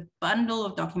property, in the bundle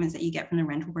of documents that you get from the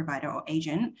rental provider or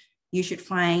agent, you should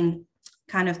find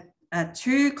kind of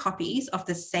 2 copies of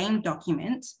the same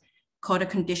document called a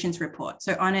conditions report.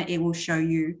 So on it, it will show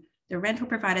you the rental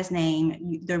provider's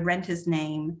name, the renter's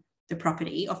name, the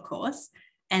property, of course,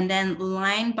 and then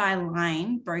line by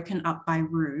line, broken up by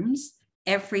rooms,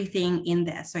 everything in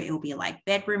there. So it will be like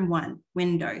bedroom 1,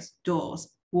 windows, doors,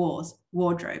 walls,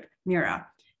 wardrobe, mirror.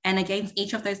 And against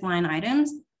each of those line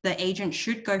items, the agent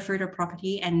should go through the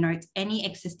property and note any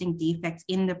existing defects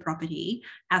in the property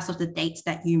as of the dates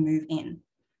that you move in.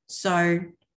 So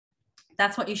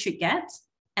that's what you should get.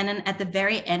 And then at the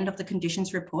very end of the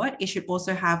conditions report, it should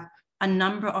also have a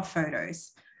number of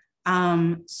photos.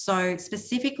 So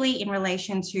specifically in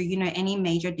relation to, any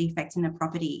major defects in the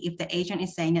property, if the agent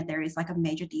is saying that there is like a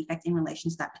major defect in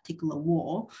relation to that particular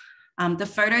wall, the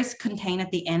photos contained at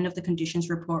the end of the conditions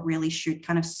report really should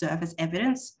kind of serve as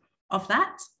evidence of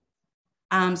that.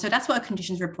 So that's what a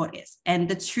conditions report is. And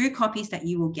the 2 copies that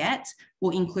you will get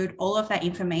will include all of that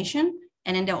information.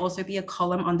 And then there'll also be a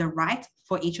column on the right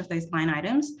for each of those line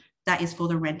items that is for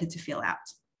the renter to fill out.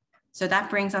 So that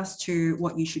brings us to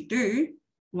what you should do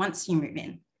once you move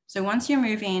in. So once you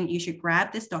move in, you should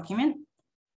grab this document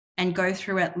and go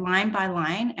through it line by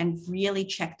line and really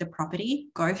check the property,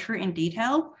 go through in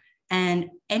detail, and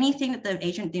anything that the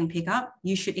agent didn't pick up,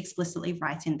 you should explicitly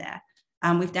write in there.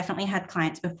 We've definitely had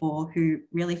clients before who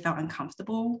really felt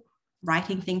uncomfortable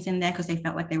writing things in there because they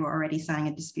felt like they were already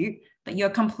signing a dispute, but you're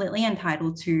completely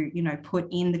entitled to, put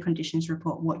in the conditions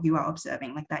report what you are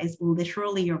observing. Like that is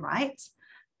literally your right.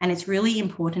 And it's really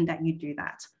important that you do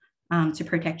that to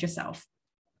protect yourself.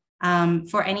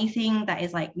 For anything that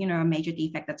is like, a major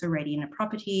defect that's already in a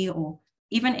property, or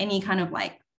even any kind of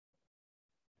like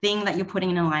thing that you're putting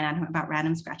in a line item about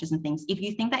random scratches and things, if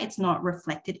you think that it's not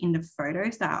reflected in the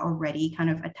photos that are already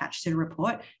kind of attached to the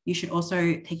report, you should also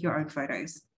take your own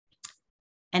photos.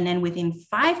 And then within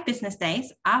 5 business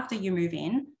days after you move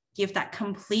in, give that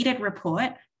completed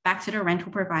report back to the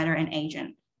rental provider and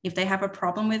agent. If they have a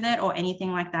problem with it or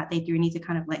anything like that, they do need to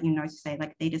kind of let you know to say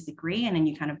like they disagree, and then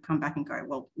you kind of come back and go,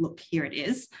 well, look, here it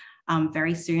is,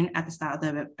 very soon at the start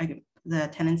of the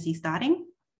tenancy starting.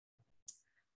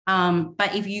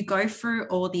 But if you go through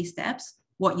all these steps,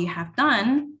 what you have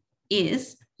done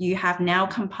is you have now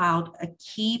compiled a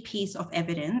key piece of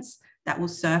evidence that will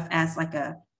serve as like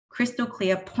a crystal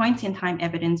clear point in time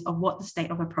evidence of what the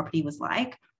state of a property was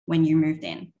like when you moved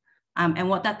in. And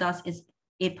what that does is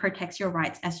it protects your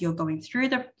rights as you're going through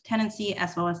the tenancy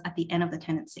as well as at the end of the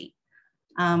tenancy.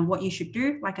 What you should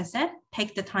do, like I said,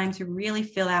 take the time to really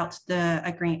fill out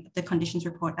the conditions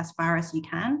report as far as you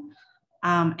can.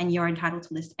 And you're entitled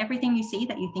to list everything you see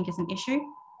that you think is an issue.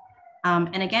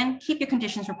 And again, keep your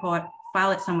conditions report,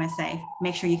 file it somewhere safe,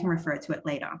 make sure you can refer to it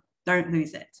later. Don't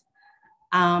lose it.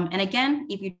 And again,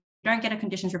 if you don't get a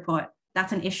conditions report,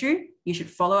 that's an issue. You should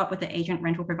follow up with the agent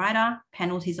rental provider.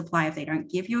 Penalties apply if they don't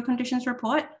give you a conditions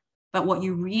report. But what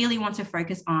you really want to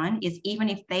focus on is, even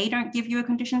if they don't give you a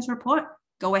conditions report,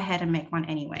 go ahead and make one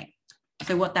anyway.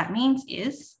 So what that means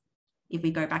is, if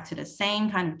we go back to the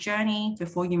same kind of journey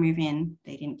before you move in,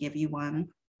 they didn't give you one,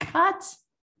 but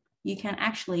you can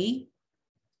actually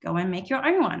go and make your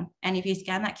own one. And if you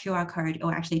scan that QR code, it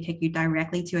will actually take you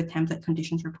directly to a template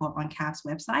conditions report on CAV's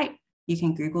website. You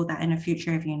can Google that in the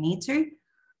future if you need to,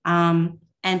 and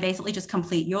basically just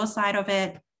complete your side of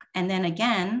it. And then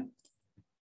again,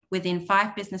 within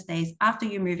 5 business days after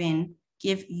you move in,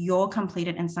 give your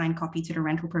completed and signed copy to the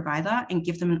rental provider and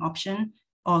give them an option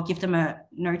or give them a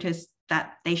notice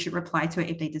that they should reply to it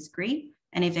if they disagree.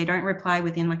 And if they don't reply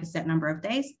within like a set number of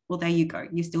days, well, there you go.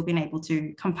 You've still been able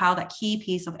to compile that key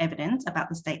piece of evidence about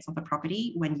the states of the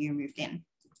property when you moved in.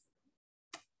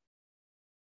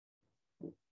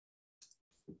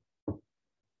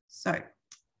 So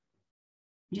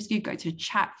just you go to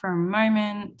chat for a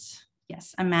moment.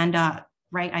 Yes, Amanda,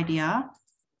 great idea.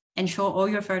 Ensure all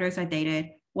your photos are dated.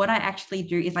 What I actually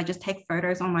do is I just take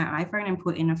photos on my iPhone and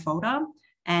put in a folder.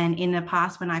 And in the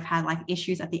past, when I've had like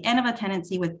issues at the end of a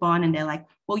tenancy with bond and they're like,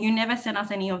 well, you never sent us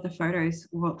any of the photos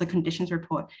or the conditions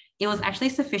report. It was actually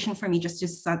sufficient for me just to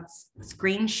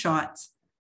screenshot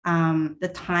the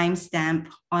timestamp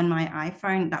on my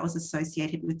iPhone that was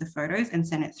associated with the photos and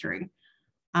send it through.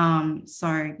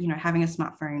 So, you know, having a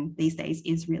smartphone these days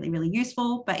is really, really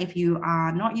useful. But if you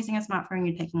are not using a smartphone,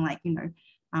 you're taking like, you know,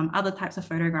 other types of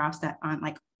photographs that aren't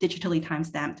like digitally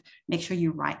timestamped, make sure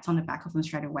you write on the back of them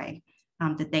straight away.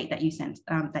 The date that you sent,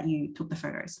 that you took the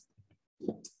photos.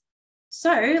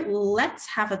 So let's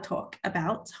have a talk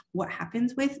about what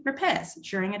happens with repairs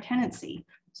during a tenancy.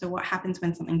 So what happens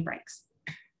when something breaks?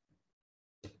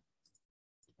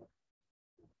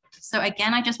 So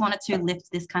again, I just wanted to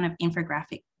lift this kind of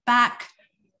infographic back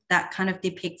that kind of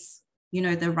depicts, you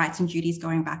know, the rights and duties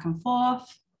going back and forth.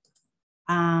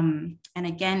 And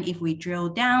again, if we drill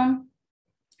down,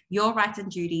 your rights and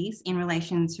duties in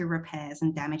relation to repairs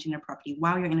and damage in a property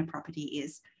while you're in a property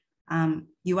is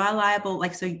you are liable,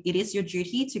 like, so it is your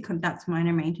duty to conduct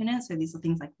minor maintenance. So these are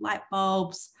things like light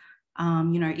bulbs,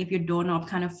 you know, if your doorknob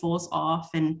kind of falls off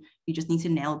and you just need to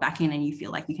nail it back in and you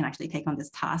feel like you can actually take on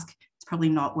this task, it's probably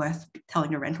not worth telling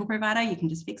your rental provider, you can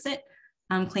just fix it.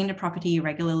 Clean the property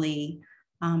regularly.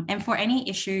 And for any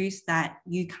issues that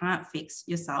you can't fix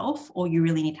yourself or you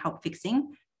really need help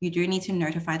fixing, you do need to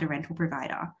notify the rental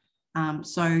provider.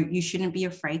 So you shouldn't be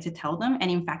afraid to tell them.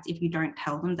 And in fact, if you don't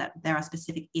tell them that there are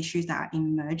specific issues that are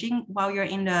emerging while you're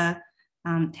in the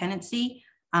tenancy,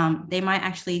 they might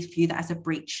actually view that as a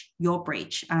breach, your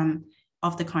breach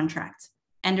of the contract.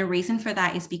 And the reason for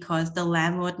that is because the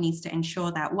landlord needs to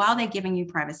ensure that while they're giving you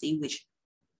privacy, which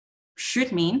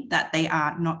should mean that they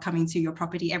are not coming to your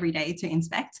property every day to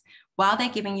inspect, while they're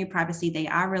giving you privacy, they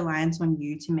are reliant on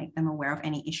you to make them aware of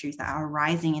any issues that are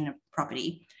arising in a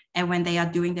property. And when they are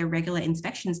doing their regular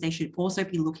inspections, they should also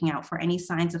be looking out for any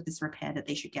signs of this repair that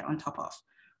they should get on top of.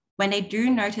 When they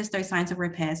do notice those signs of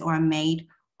repairs or are made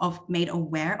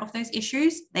aware of those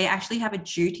issues, they actually have a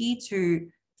duty to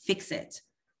fix it,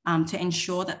 to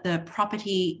ensure that the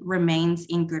property remains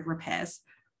in good repairs.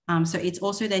 So it's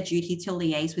also their duty to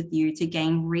liaise with you to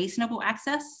gain reasonable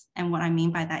access. And what I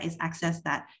mean by that is access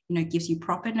that, you know, gives you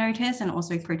proper notice and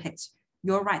also protects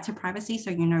your right to privacy,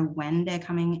 so you know when they're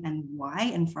coming and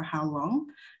why and for how long.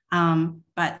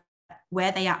 But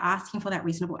where they are asking for that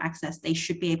reasonable access, they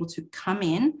should be able to come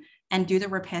in and do the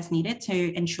repairs needed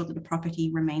to ensure that the property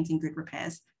remains in good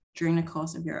repairs during the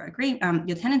course of your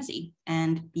tenancy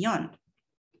and beyond.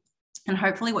 And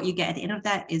hopefully what you get at the end of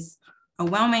that is a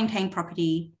well-maintained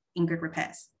property in good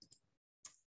repairs.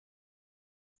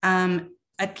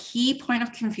 A key point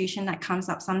of confusion that comes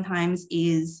up sometimes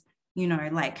is, you know,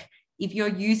 like, if you're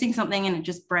using something and it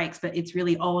just breaks, but it's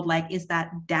really old, like, is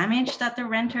that damage that the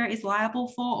renter is liable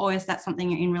for, or is that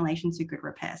something in relation to good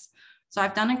repairs? So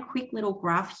I've done a quick little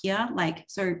graph here, like,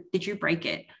 so did you break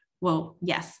it? Well,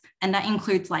 yes. And that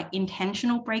includes like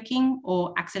intentional breaking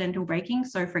or accidental breaking.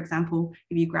 So for example,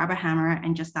 if you grab a hammer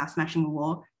and just start smashing a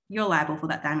wall, you're liable for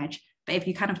that damage. But if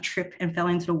you kind of trip and fell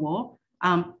into the wall,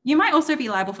 you might also be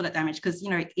liable for that damage, because, you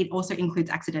know, it also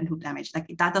includes accidental damage. Like,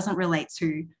 that doesn't relate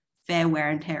to fair wear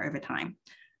and tear over time.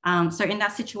 So in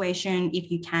that situation,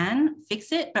 if you can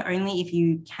fix it, but only if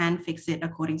you can fix it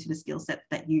according to the skill set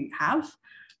that you have.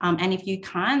 And if you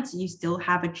can't, you still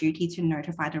have a duty to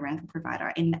notify the rental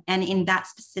provider. And in that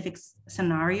specific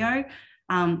scenario,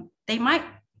 they might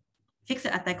fix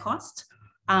it at their cost,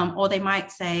 or they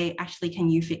might say, actually, can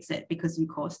you fix it because you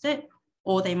caused it?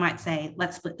 Or they might say,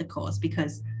 let's split the cost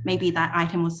because maybe that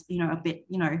item was, you know, a bit,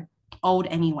 you know, old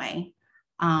anyway.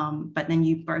 But then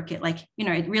you broke it. Like, you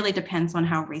know, it really depends on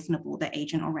how reasonable the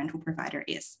agent or rental provider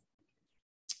is.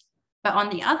 But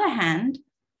on the other hand,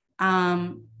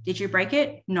 did you break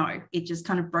it? No, it just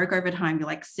kind of broke over time. You're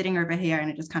like sitting over here and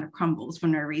it just kind of crumbles for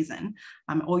no reason.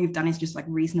 All you've done is just like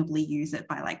reasonably use it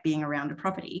by like being around a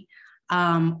property.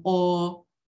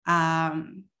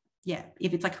 Yeah,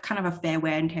 if it's like kind of a fair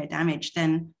wear and tear damage,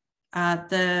 then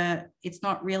it's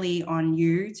not really on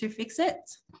you to fix it.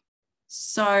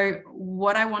 So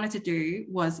what I wanted to do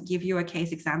was give you a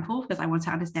case example, because I want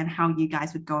to understand how you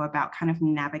guys would go about kind of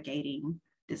navigating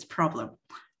this problem.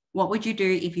 What would you do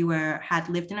if you had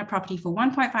lived in a property for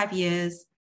 1.5 years?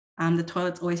 The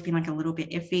toilet's always been like a little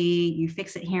bit iffy. You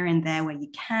fix it here and there where you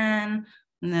can.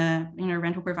 And the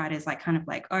rental provider is like kind of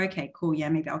like, okay, cool, yeah,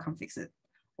 maybe I'll come fix it.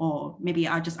 Or maybe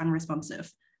I'm just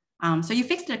unresponsive. So you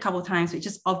fixed it a couple of times, which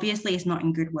just obviously is not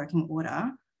in good working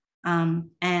order.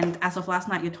 And as of last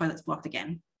night, your toilet's blocked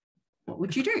again. What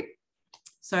would you do?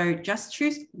 So just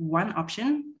choose one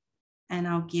option, and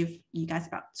I'll give you guys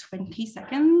about 20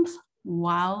 seconds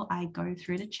while I go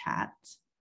through the chat.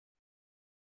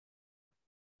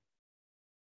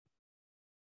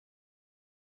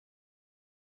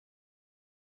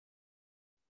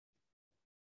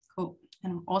 Cool.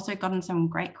 And I've also gotten some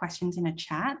great questions in a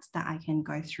chat that I can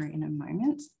go through in a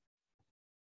moment.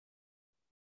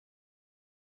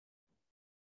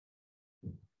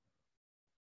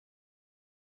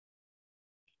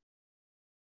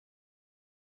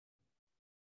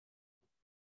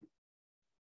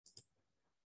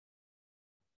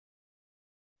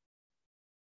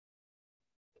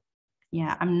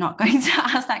 Yeah, I'm not going to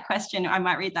ask that question. I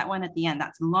might read that one at the end.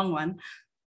 That's a long one.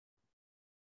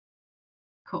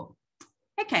 Cool.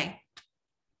 Okay.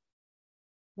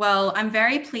 Well, I'm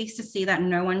very pleased to see that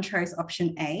no one chose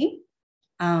option A,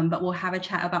 but we'll have a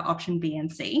chat about option B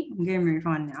and C. I'm going to move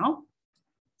on now.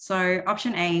 So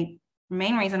option A, the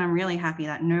main reason I'm really happy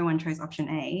that no one chose option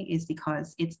A is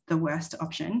because it's the worst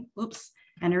option. Oops.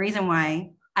 And the reason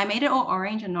why I made it all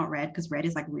orange and not red, because red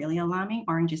is like really alarming.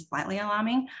 Orange is slightly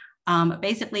alarming.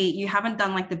 Basically, you haven't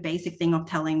done like the basic thing of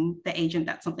telling the agent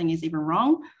that something is even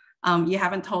wrong. You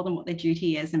haven't told them what their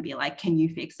duty is and be like, can you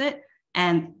fix it?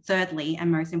 And thirdly, and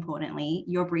most importantly,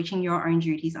 you're breaching your own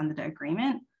duties under the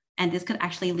agreement. And this could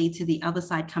actually lead to the other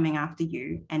side coming after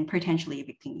you and potentially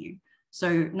evicting you.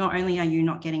 So not only are you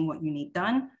not getting what you need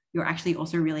done, you're actually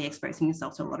also really exposing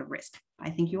yourself to a lot of risk. I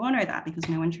think you all know that because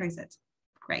no one chose it.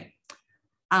 Great.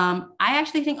 I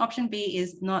actually think option B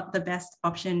is not the best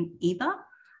option either.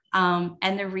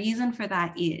 And the reason for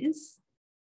that is,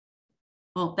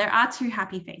 well, there are two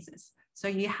happy faces. So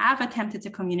you have attempted to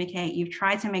communicate, you've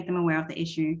tried to make them aware of the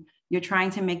issue, you're trying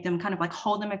to make them kind of like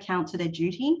hold them account to their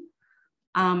duty.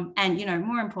 And, you know,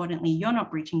 more importantly, you're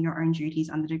not breaching your own duties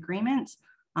under the agreement.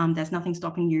 There's nothing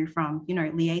stopping you from, you know,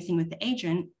 liaising with the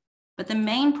agent. But the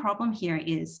main problem here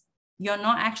is you're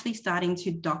not actually starting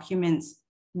to document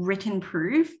written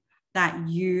proof that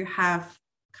you have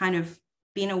kind of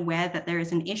been aware that there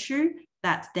is an issue,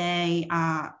 that they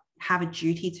have a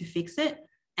duty to fix it,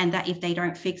 and that if they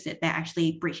don't fix it, they're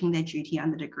actually breaching their duty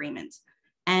under the agreement.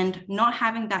 And not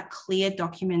having that clear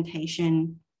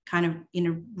documentation kind of in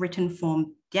a written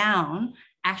form down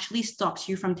actually stops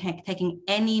you from taking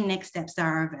any next steps that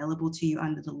are available to you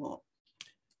under the law.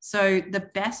 So the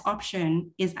best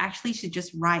option is actually to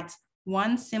just write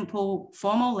one simple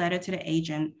formal letter to the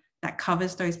agent that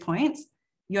covers those points.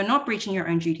 You're not breaching your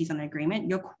own duties under agreement.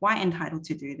 You're quite entitled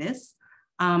to do this.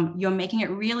 You're making it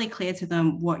really clear to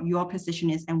them what your position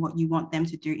is and what you want them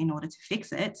to do in order to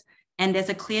fix it. And there's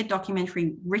a clear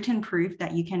documentary written proof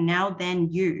that you can now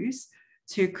then use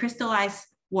to crystallize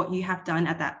what you have done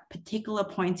at that particular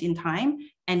point in time,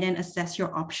 and then assess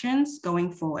your options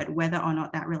going forward, whether or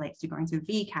not that relates to going to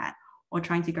VCAT or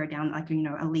trying to go down like, you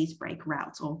know, a lease break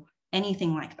route or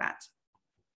anything like that.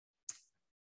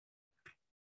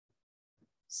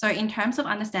 So in terms of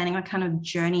understanding a kind of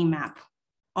journey map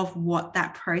of what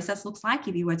that process looks like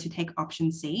if you were to take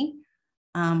option C,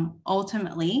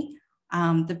 ultimately,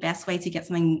 the best way to get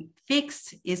something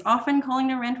fixed is often calling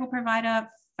the rental provider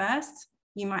first.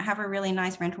 You might have a really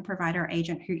nice rental provider or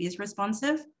agent who is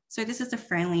responsive. So this is the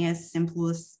friendliest,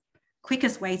 simplest,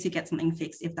 quickest way to get something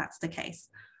fixed if that's the case.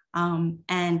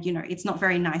 And, you know, it's not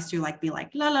very nice to like be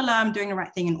like, la, la, la, I'm doing the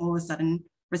right thing and all of a sudden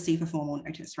receive a formal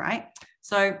notice, right?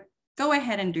 So go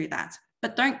ahead and do that,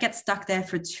 but don't get stuck there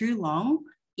for too long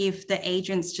if the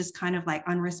agent's just kind of like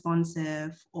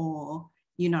unresponsive, or,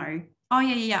 you know, oh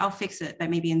yeah, I'll fix it, but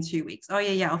maybe in 2 weeks. Oh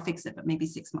yeah, I'll fix it, but maybe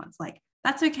 6 months. Like,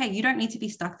 that's okay. You don't need to be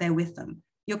stuck there with them.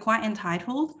 You're quite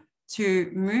entitled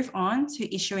to move on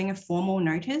to issuing a formal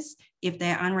notice if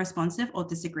they're unresponsive or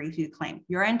disagree with your claim.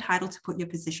 You're entitled to put your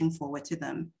position forward to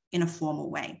them in a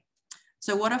formal way.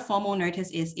 So what a formal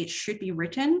notice is, it should be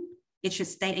written. It should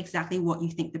state exactly what you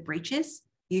think the breach is.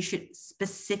 You should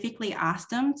specifically ask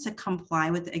them to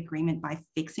comply with the agreement by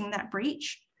fixing that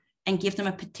breach and give them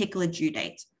a particular due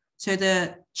date. So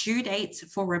the due date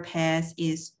for repairs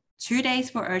is 2 days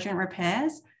for urgent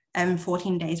repairs and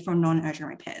 14 days for non-urgent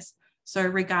repairs. So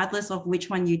regardless of which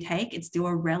one you take, it's still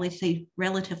a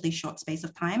relatively short space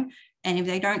of time. And if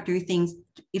they don't do things,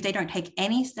 if they don't take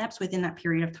any steps within that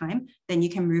period of time, then you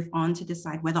can move on to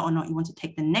decide whether or not you want to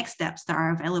take the next steps that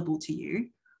are available to you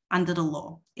under the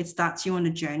law. It starts you on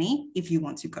a journey if you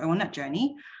want to go on that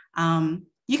journey.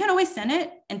 You can always send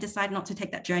it and decide not to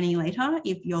take that journey later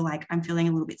if you're like, I'm feeling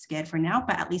a little bit scared for now,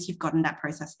 but at least you've gotten that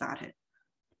process started.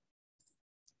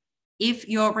 If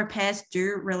your repairs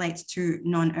do relate to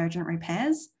non-urgent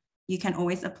repairs, you can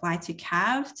always apply to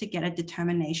CAV to get a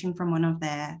determination from one of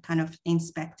their kind of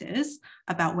inspectors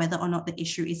about whether or not the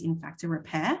issue is in fact a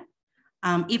repair.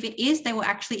 If it is, they will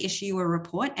actually issue you a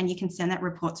report, and you can send that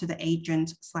report to the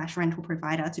agent/rental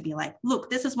provider to be like, look,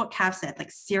 this is what CAV said,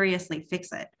 like seriously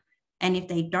fix it. And if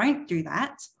they don't do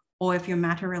that, or if your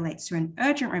matter relates to an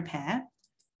urgent repair,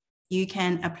 you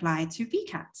can apply to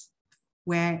VCAT,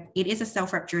 where it is a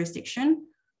self-rep jurisdiction.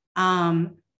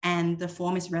 And the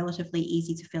form is relatively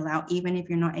easy to fill out, even if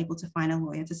you're not able to find a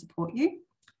lawyer to support you.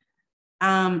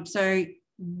 So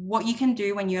what you can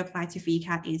do when you apply to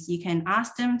VCAT is you can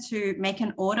ask them to make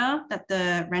an order that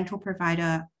the rental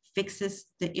provider fixes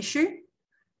the issue.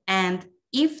 And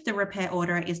if the repair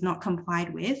order is not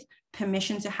complied with,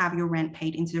 permission to have your rent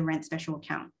paid into the rent special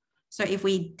account. So if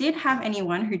we did have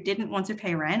anyone who didn't want to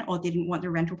pay rent or didn't want the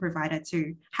rental provider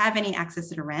to have any access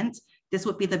to the rent, this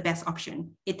would be the best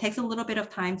option. It takes a little bit of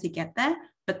time to get there,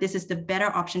 but this is the better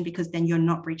option because then you're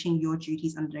not breaching your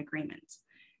duties under the agreement.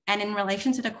 And in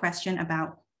relation to the question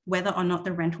about whether or not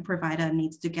the rental provider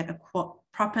needs to get a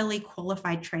properly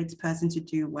qualified tradesperson to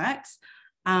do works,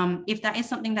 if that is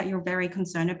something that you're very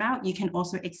concerned about, you can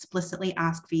also explicitly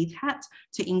ask VCAT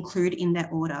to include in their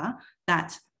order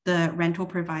that the rental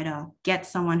provider gets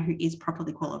someone who is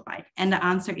properly qualified. And the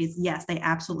answer is yes, they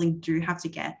absolutely do have to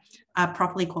get a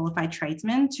properly qualified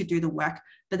tradesman to do the work.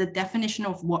 But the definition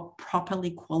of what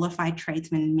properly qualified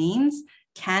tradesman means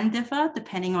can differ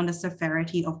depending on the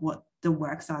severity of what the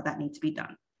works are that need to be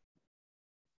done.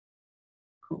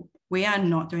 Cool. We are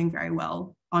not doing very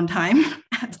well on time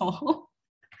at all.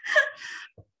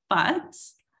 But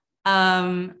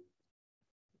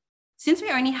since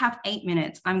we only have 8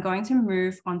 minutes, I'm going to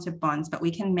move on to bonds, but we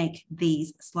can make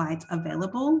these slides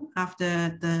available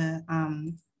after the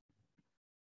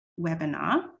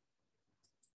webinar.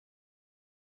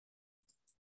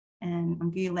 And I'm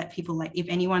going to let people, like, if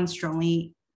anyone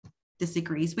strongly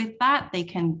disagrees with that, they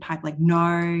can type like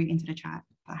no into the chat.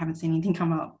 I haven't seen anything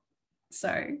come up.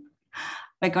 So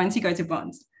we're going to go to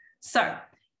bonds. So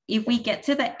if we get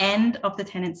to the end of the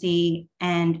tenancy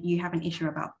and you have an issue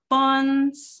about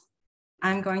bonds,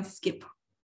 I'm going to skip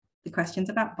the questions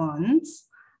about bonds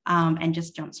and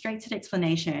just jump straight to the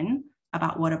explanation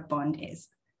about what a bond is.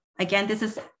 Again, this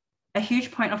is a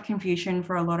huge point of confusion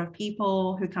for a lot of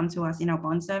people who come to us in our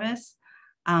bond service.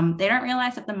 They don't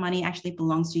realize that the money actually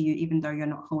belongs to you, even though you're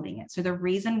not holding it. So the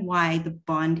reason why the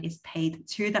bond is paid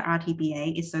to the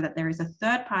RTBA is so that there is a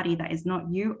third party that is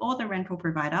not you or the rental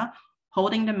provider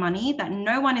holding the money that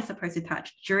no one is supposed to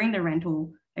touch during the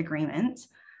rental agreement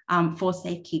for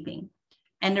safekeeping.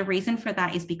 And the reason for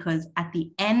that is because at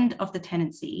the end of the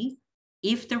tenancy,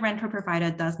 if the rental provider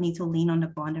does need to lean on the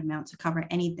bond amount to cover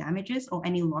any damages or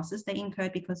any losses they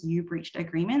incurred because you breached the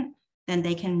agreement, then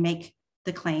they can make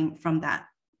the claim from that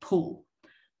pool.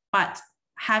 But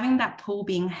having that pool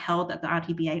being held at the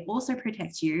RTBA also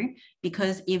protects you,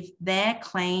 because if their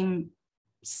claim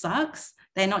sucks,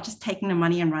 they're not just taking the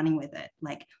money and running with it.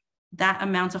 Like, that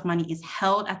amount of money is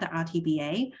held at the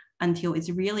RTBA until it's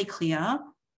really clear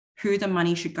who the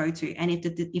money should go to. And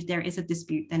if there is a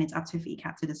dispute, then it's up to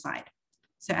VCAT to decide.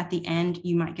 So at the end,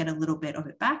 you might get a little bit of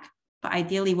it back. But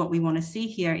ideally, what we want to see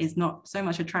here is not so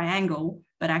much a triangle,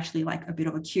 but actually like a bit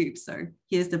of a cube. So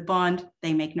here's the bond,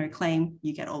 they make no claim,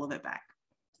 you get all of it back.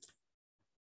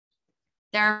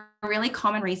 There are really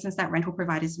common reasons that rental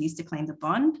providers use to claim the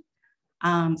bond.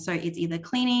 So it's either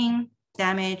cleaning,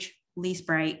 damage, lease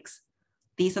breaks.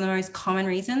 These are the most common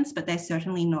reasons, but they're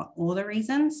certainly not all the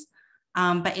reasons.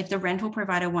 But if the rental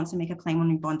provider wants to make a claim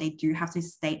on a bond, they do have to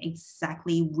state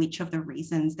exactly which of the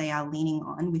reasons they are leaning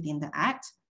on within the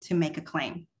Act to make a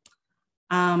claim.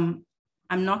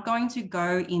 I'm not going to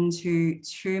go into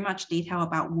too much detail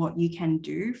about what you can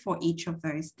do for each of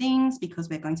those things, because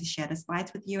we're going to share the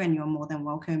slides with you and you're more than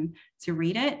welcome to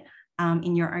read it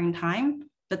in your own time.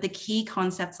 But the key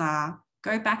concepts are: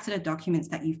 go back to the documents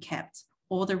that you've kept,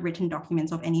 or the written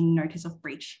documents of any notice of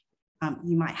breach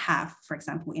you might have, for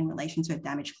example, in relation to a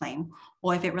damage claim.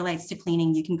 Or if it relates to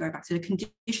cleaning, you can go back to the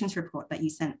conditions report that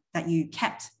you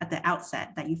kept at the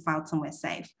outset, that you filed somewhere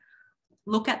safe.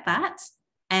 Look at that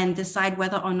and decide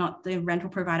whether or not the rental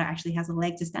provider actually has a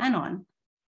leg to stand on.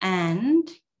 And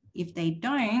if they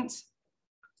don't,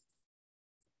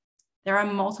 there are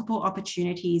multiple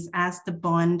opportunities as the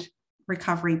bond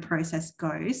recovery process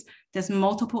goes. There's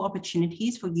multiple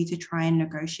opportunities for you to try and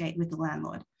negotiate with the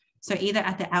landlord. So either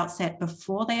at the outset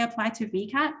before they apply to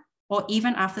VCAT, or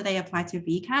even after they apply to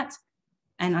VCAT,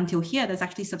 and until here, there's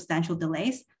actually substantial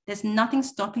delays. There's nothing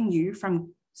stopping you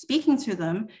from speaking to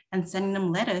them and sending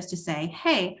them letters to say,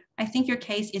 hey, I think your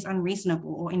case is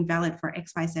unreasonable or invalid for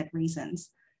XYZ reasons,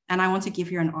 and I want to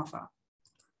give you an offer.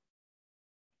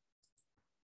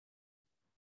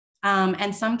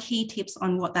 And some key tips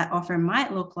on what that offer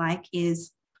might look like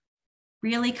is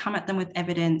really come at them with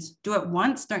evidence. Do it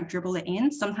once, don't dribble it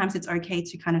in. Sometimes it's okay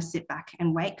to kind of sit back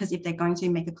and wait, because if they're going to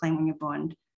make a claim on your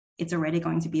bond, it's already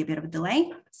going to be a bit of a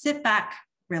delay. Sit back,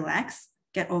 relax,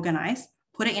 get organized,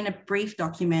 put it in a brief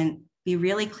document, be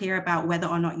really clear about whether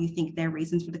or not you think their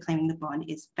reasons for declaiming the bond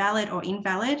is valid or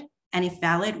invalid, and if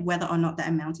valid, whether or not the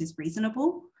amount is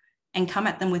reasonable, and come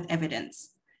at them with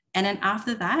evidence. And then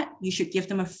after that, you should give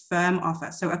them a firm offer.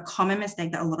 So a common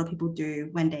mistake that a lot of people do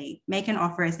when they make an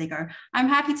offer is they go, I'm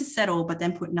happy to settle, but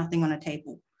then put nothing on a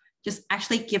table. Just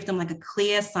actually give them like a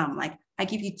clear sum, like I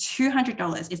give you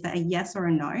 $200. Is that a yes or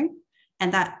a no?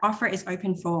 And that offer is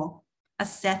open for a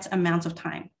set amount of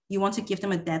time. You want to give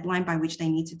them a deadline by which they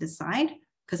need to decide,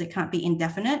 because it can't be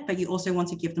indefinite, but you also want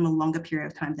to give them a longer period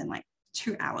of time than like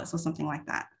 2 hours or something like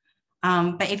that.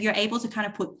 But if you're able to kind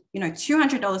of put,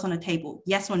 $200 on a table,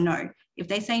 yes or no, if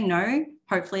they say no,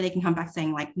 hopefully they can come back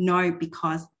saying like, no,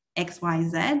 because X, Y,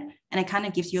 Z. And it kind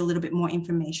of gives you a little bit more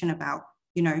information about,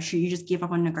 should you just give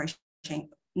up on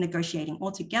negotiating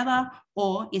altogether,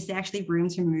 or is there actually room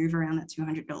to move around that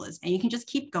 $200? And you can just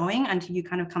keep going until you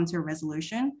kind of come to a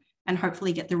resolution and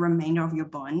hopefully get the remainder of your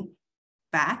bond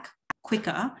back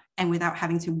quicker and without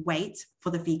having to wait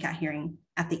for the VCAT hearing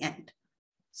at the end.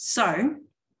 So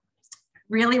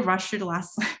really rush through the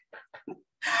last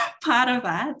part of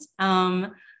that.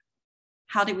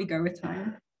 How did we go with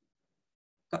time?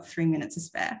 Got 3 minutes to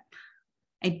spare.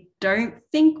 I don't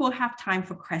think we'll have time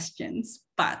for questions,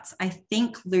 but I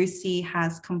think Lucy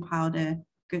has compiled a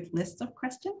good list of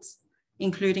questions,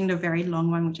 including the very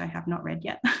long one, which I have not read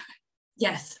yet.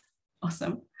 Yes.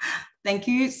 Awesome. Thank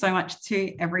you so much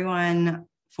to everyone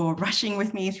for rushing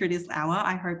with me through this hour.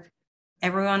 I hope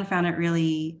everyone found it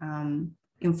really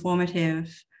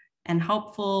informative and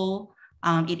helpful.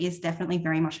 It is definitely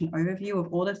very much an overview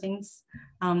of all the things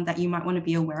that you might want to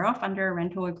be aware of under a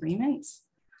rental agreement.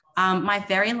 My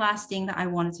very last thing that I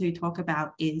wanted to talk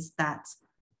about is that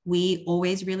we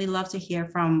always really love to hear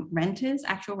from renters,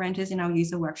 actual renters in our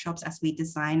user workshops as we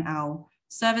design our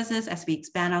services, as we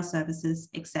expand our services,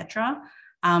 etc.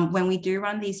 When we do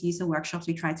run these user workshops,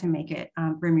 we try to make it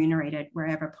remunerated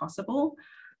wherever possible.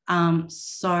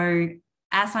 So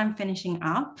as I'm finishing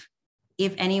up,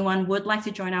 if anyone would like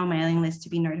to join our mailing list to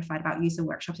be notified about user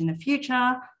workshops in the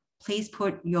future, please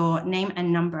put your name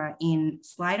and number in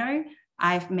Slido.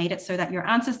 I've made it so that your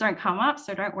answers don't come up,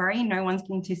 so don't worry, no one's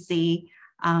going to see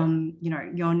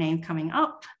your name coming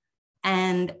up.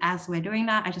 And as we're doing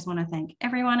that, I just want to thank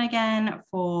everyone again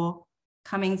for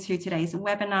coming to today's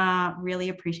webinar. Really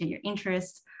appreciate your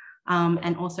interest.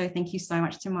 And also thank you so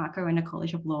much to Marco and the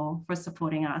College of Law for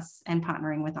supporting us and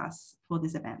partnering with us for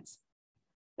this event.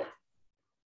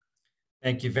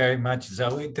 Thank you very much,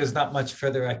 Zoe. There's not much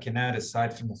further I can add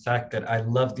aside from the fact that I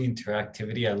love the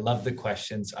interactivity. I love the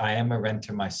questions. I am a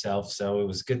renter myself, so it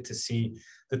was good to see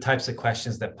the types of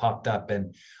questions that popped up.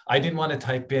 And I didn't want to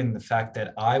type in the fact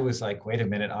that I was like, wait a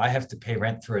minute, I have to pay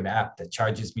rent through an app that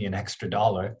charges me an extra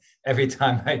 $1 every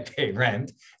time I pay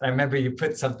rent. And I remember you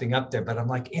put something up there, but I'm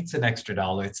like, it's an extra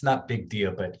 $1. It's not a big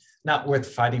deal, but not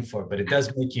worth fighting for. But it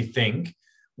does make you think,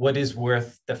 what is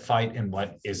worth the fight and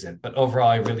what isn't. But overall,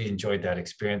 I really enjoyed that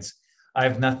experience. I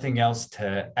have nothing else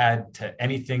to add to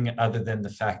anything other than the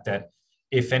fact that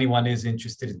if anyone is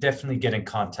interested, definitely get in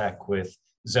contact with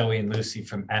Zoe and Lucy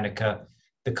from Anika.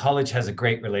 The college has a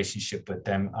great relationship with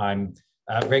them. I'm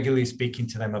regularly speaking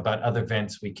to them about other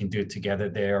events we can do together.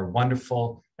 They are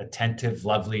wonderful, attentive,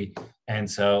 lovely. And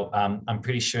so I'm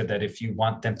pretty sure that if you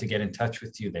want them to get in touch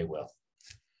with you, they will.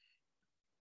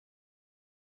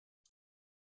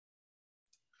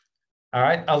 All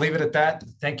right, I'll leave it at that.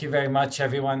 Thank you very much,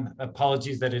 everyone.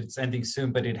 Apologies that it's ending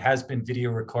soon, but it has been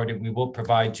video recorded. We will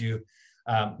provide you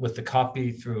with the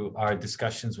copy through our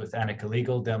discussions with Anika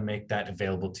Legal. They'll make that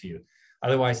available to you.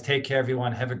 Otherwise, take care,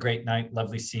 everyone. Have a great night.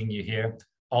 Lovely seeing you here.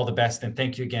 All the best. And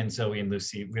thank you again, Zoe and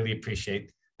Lucy. Really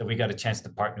appreciate that we got a chance to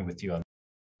partner with you on.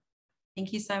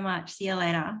 Thank you so much. See you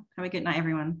later. Have a good night,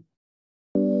 everyone.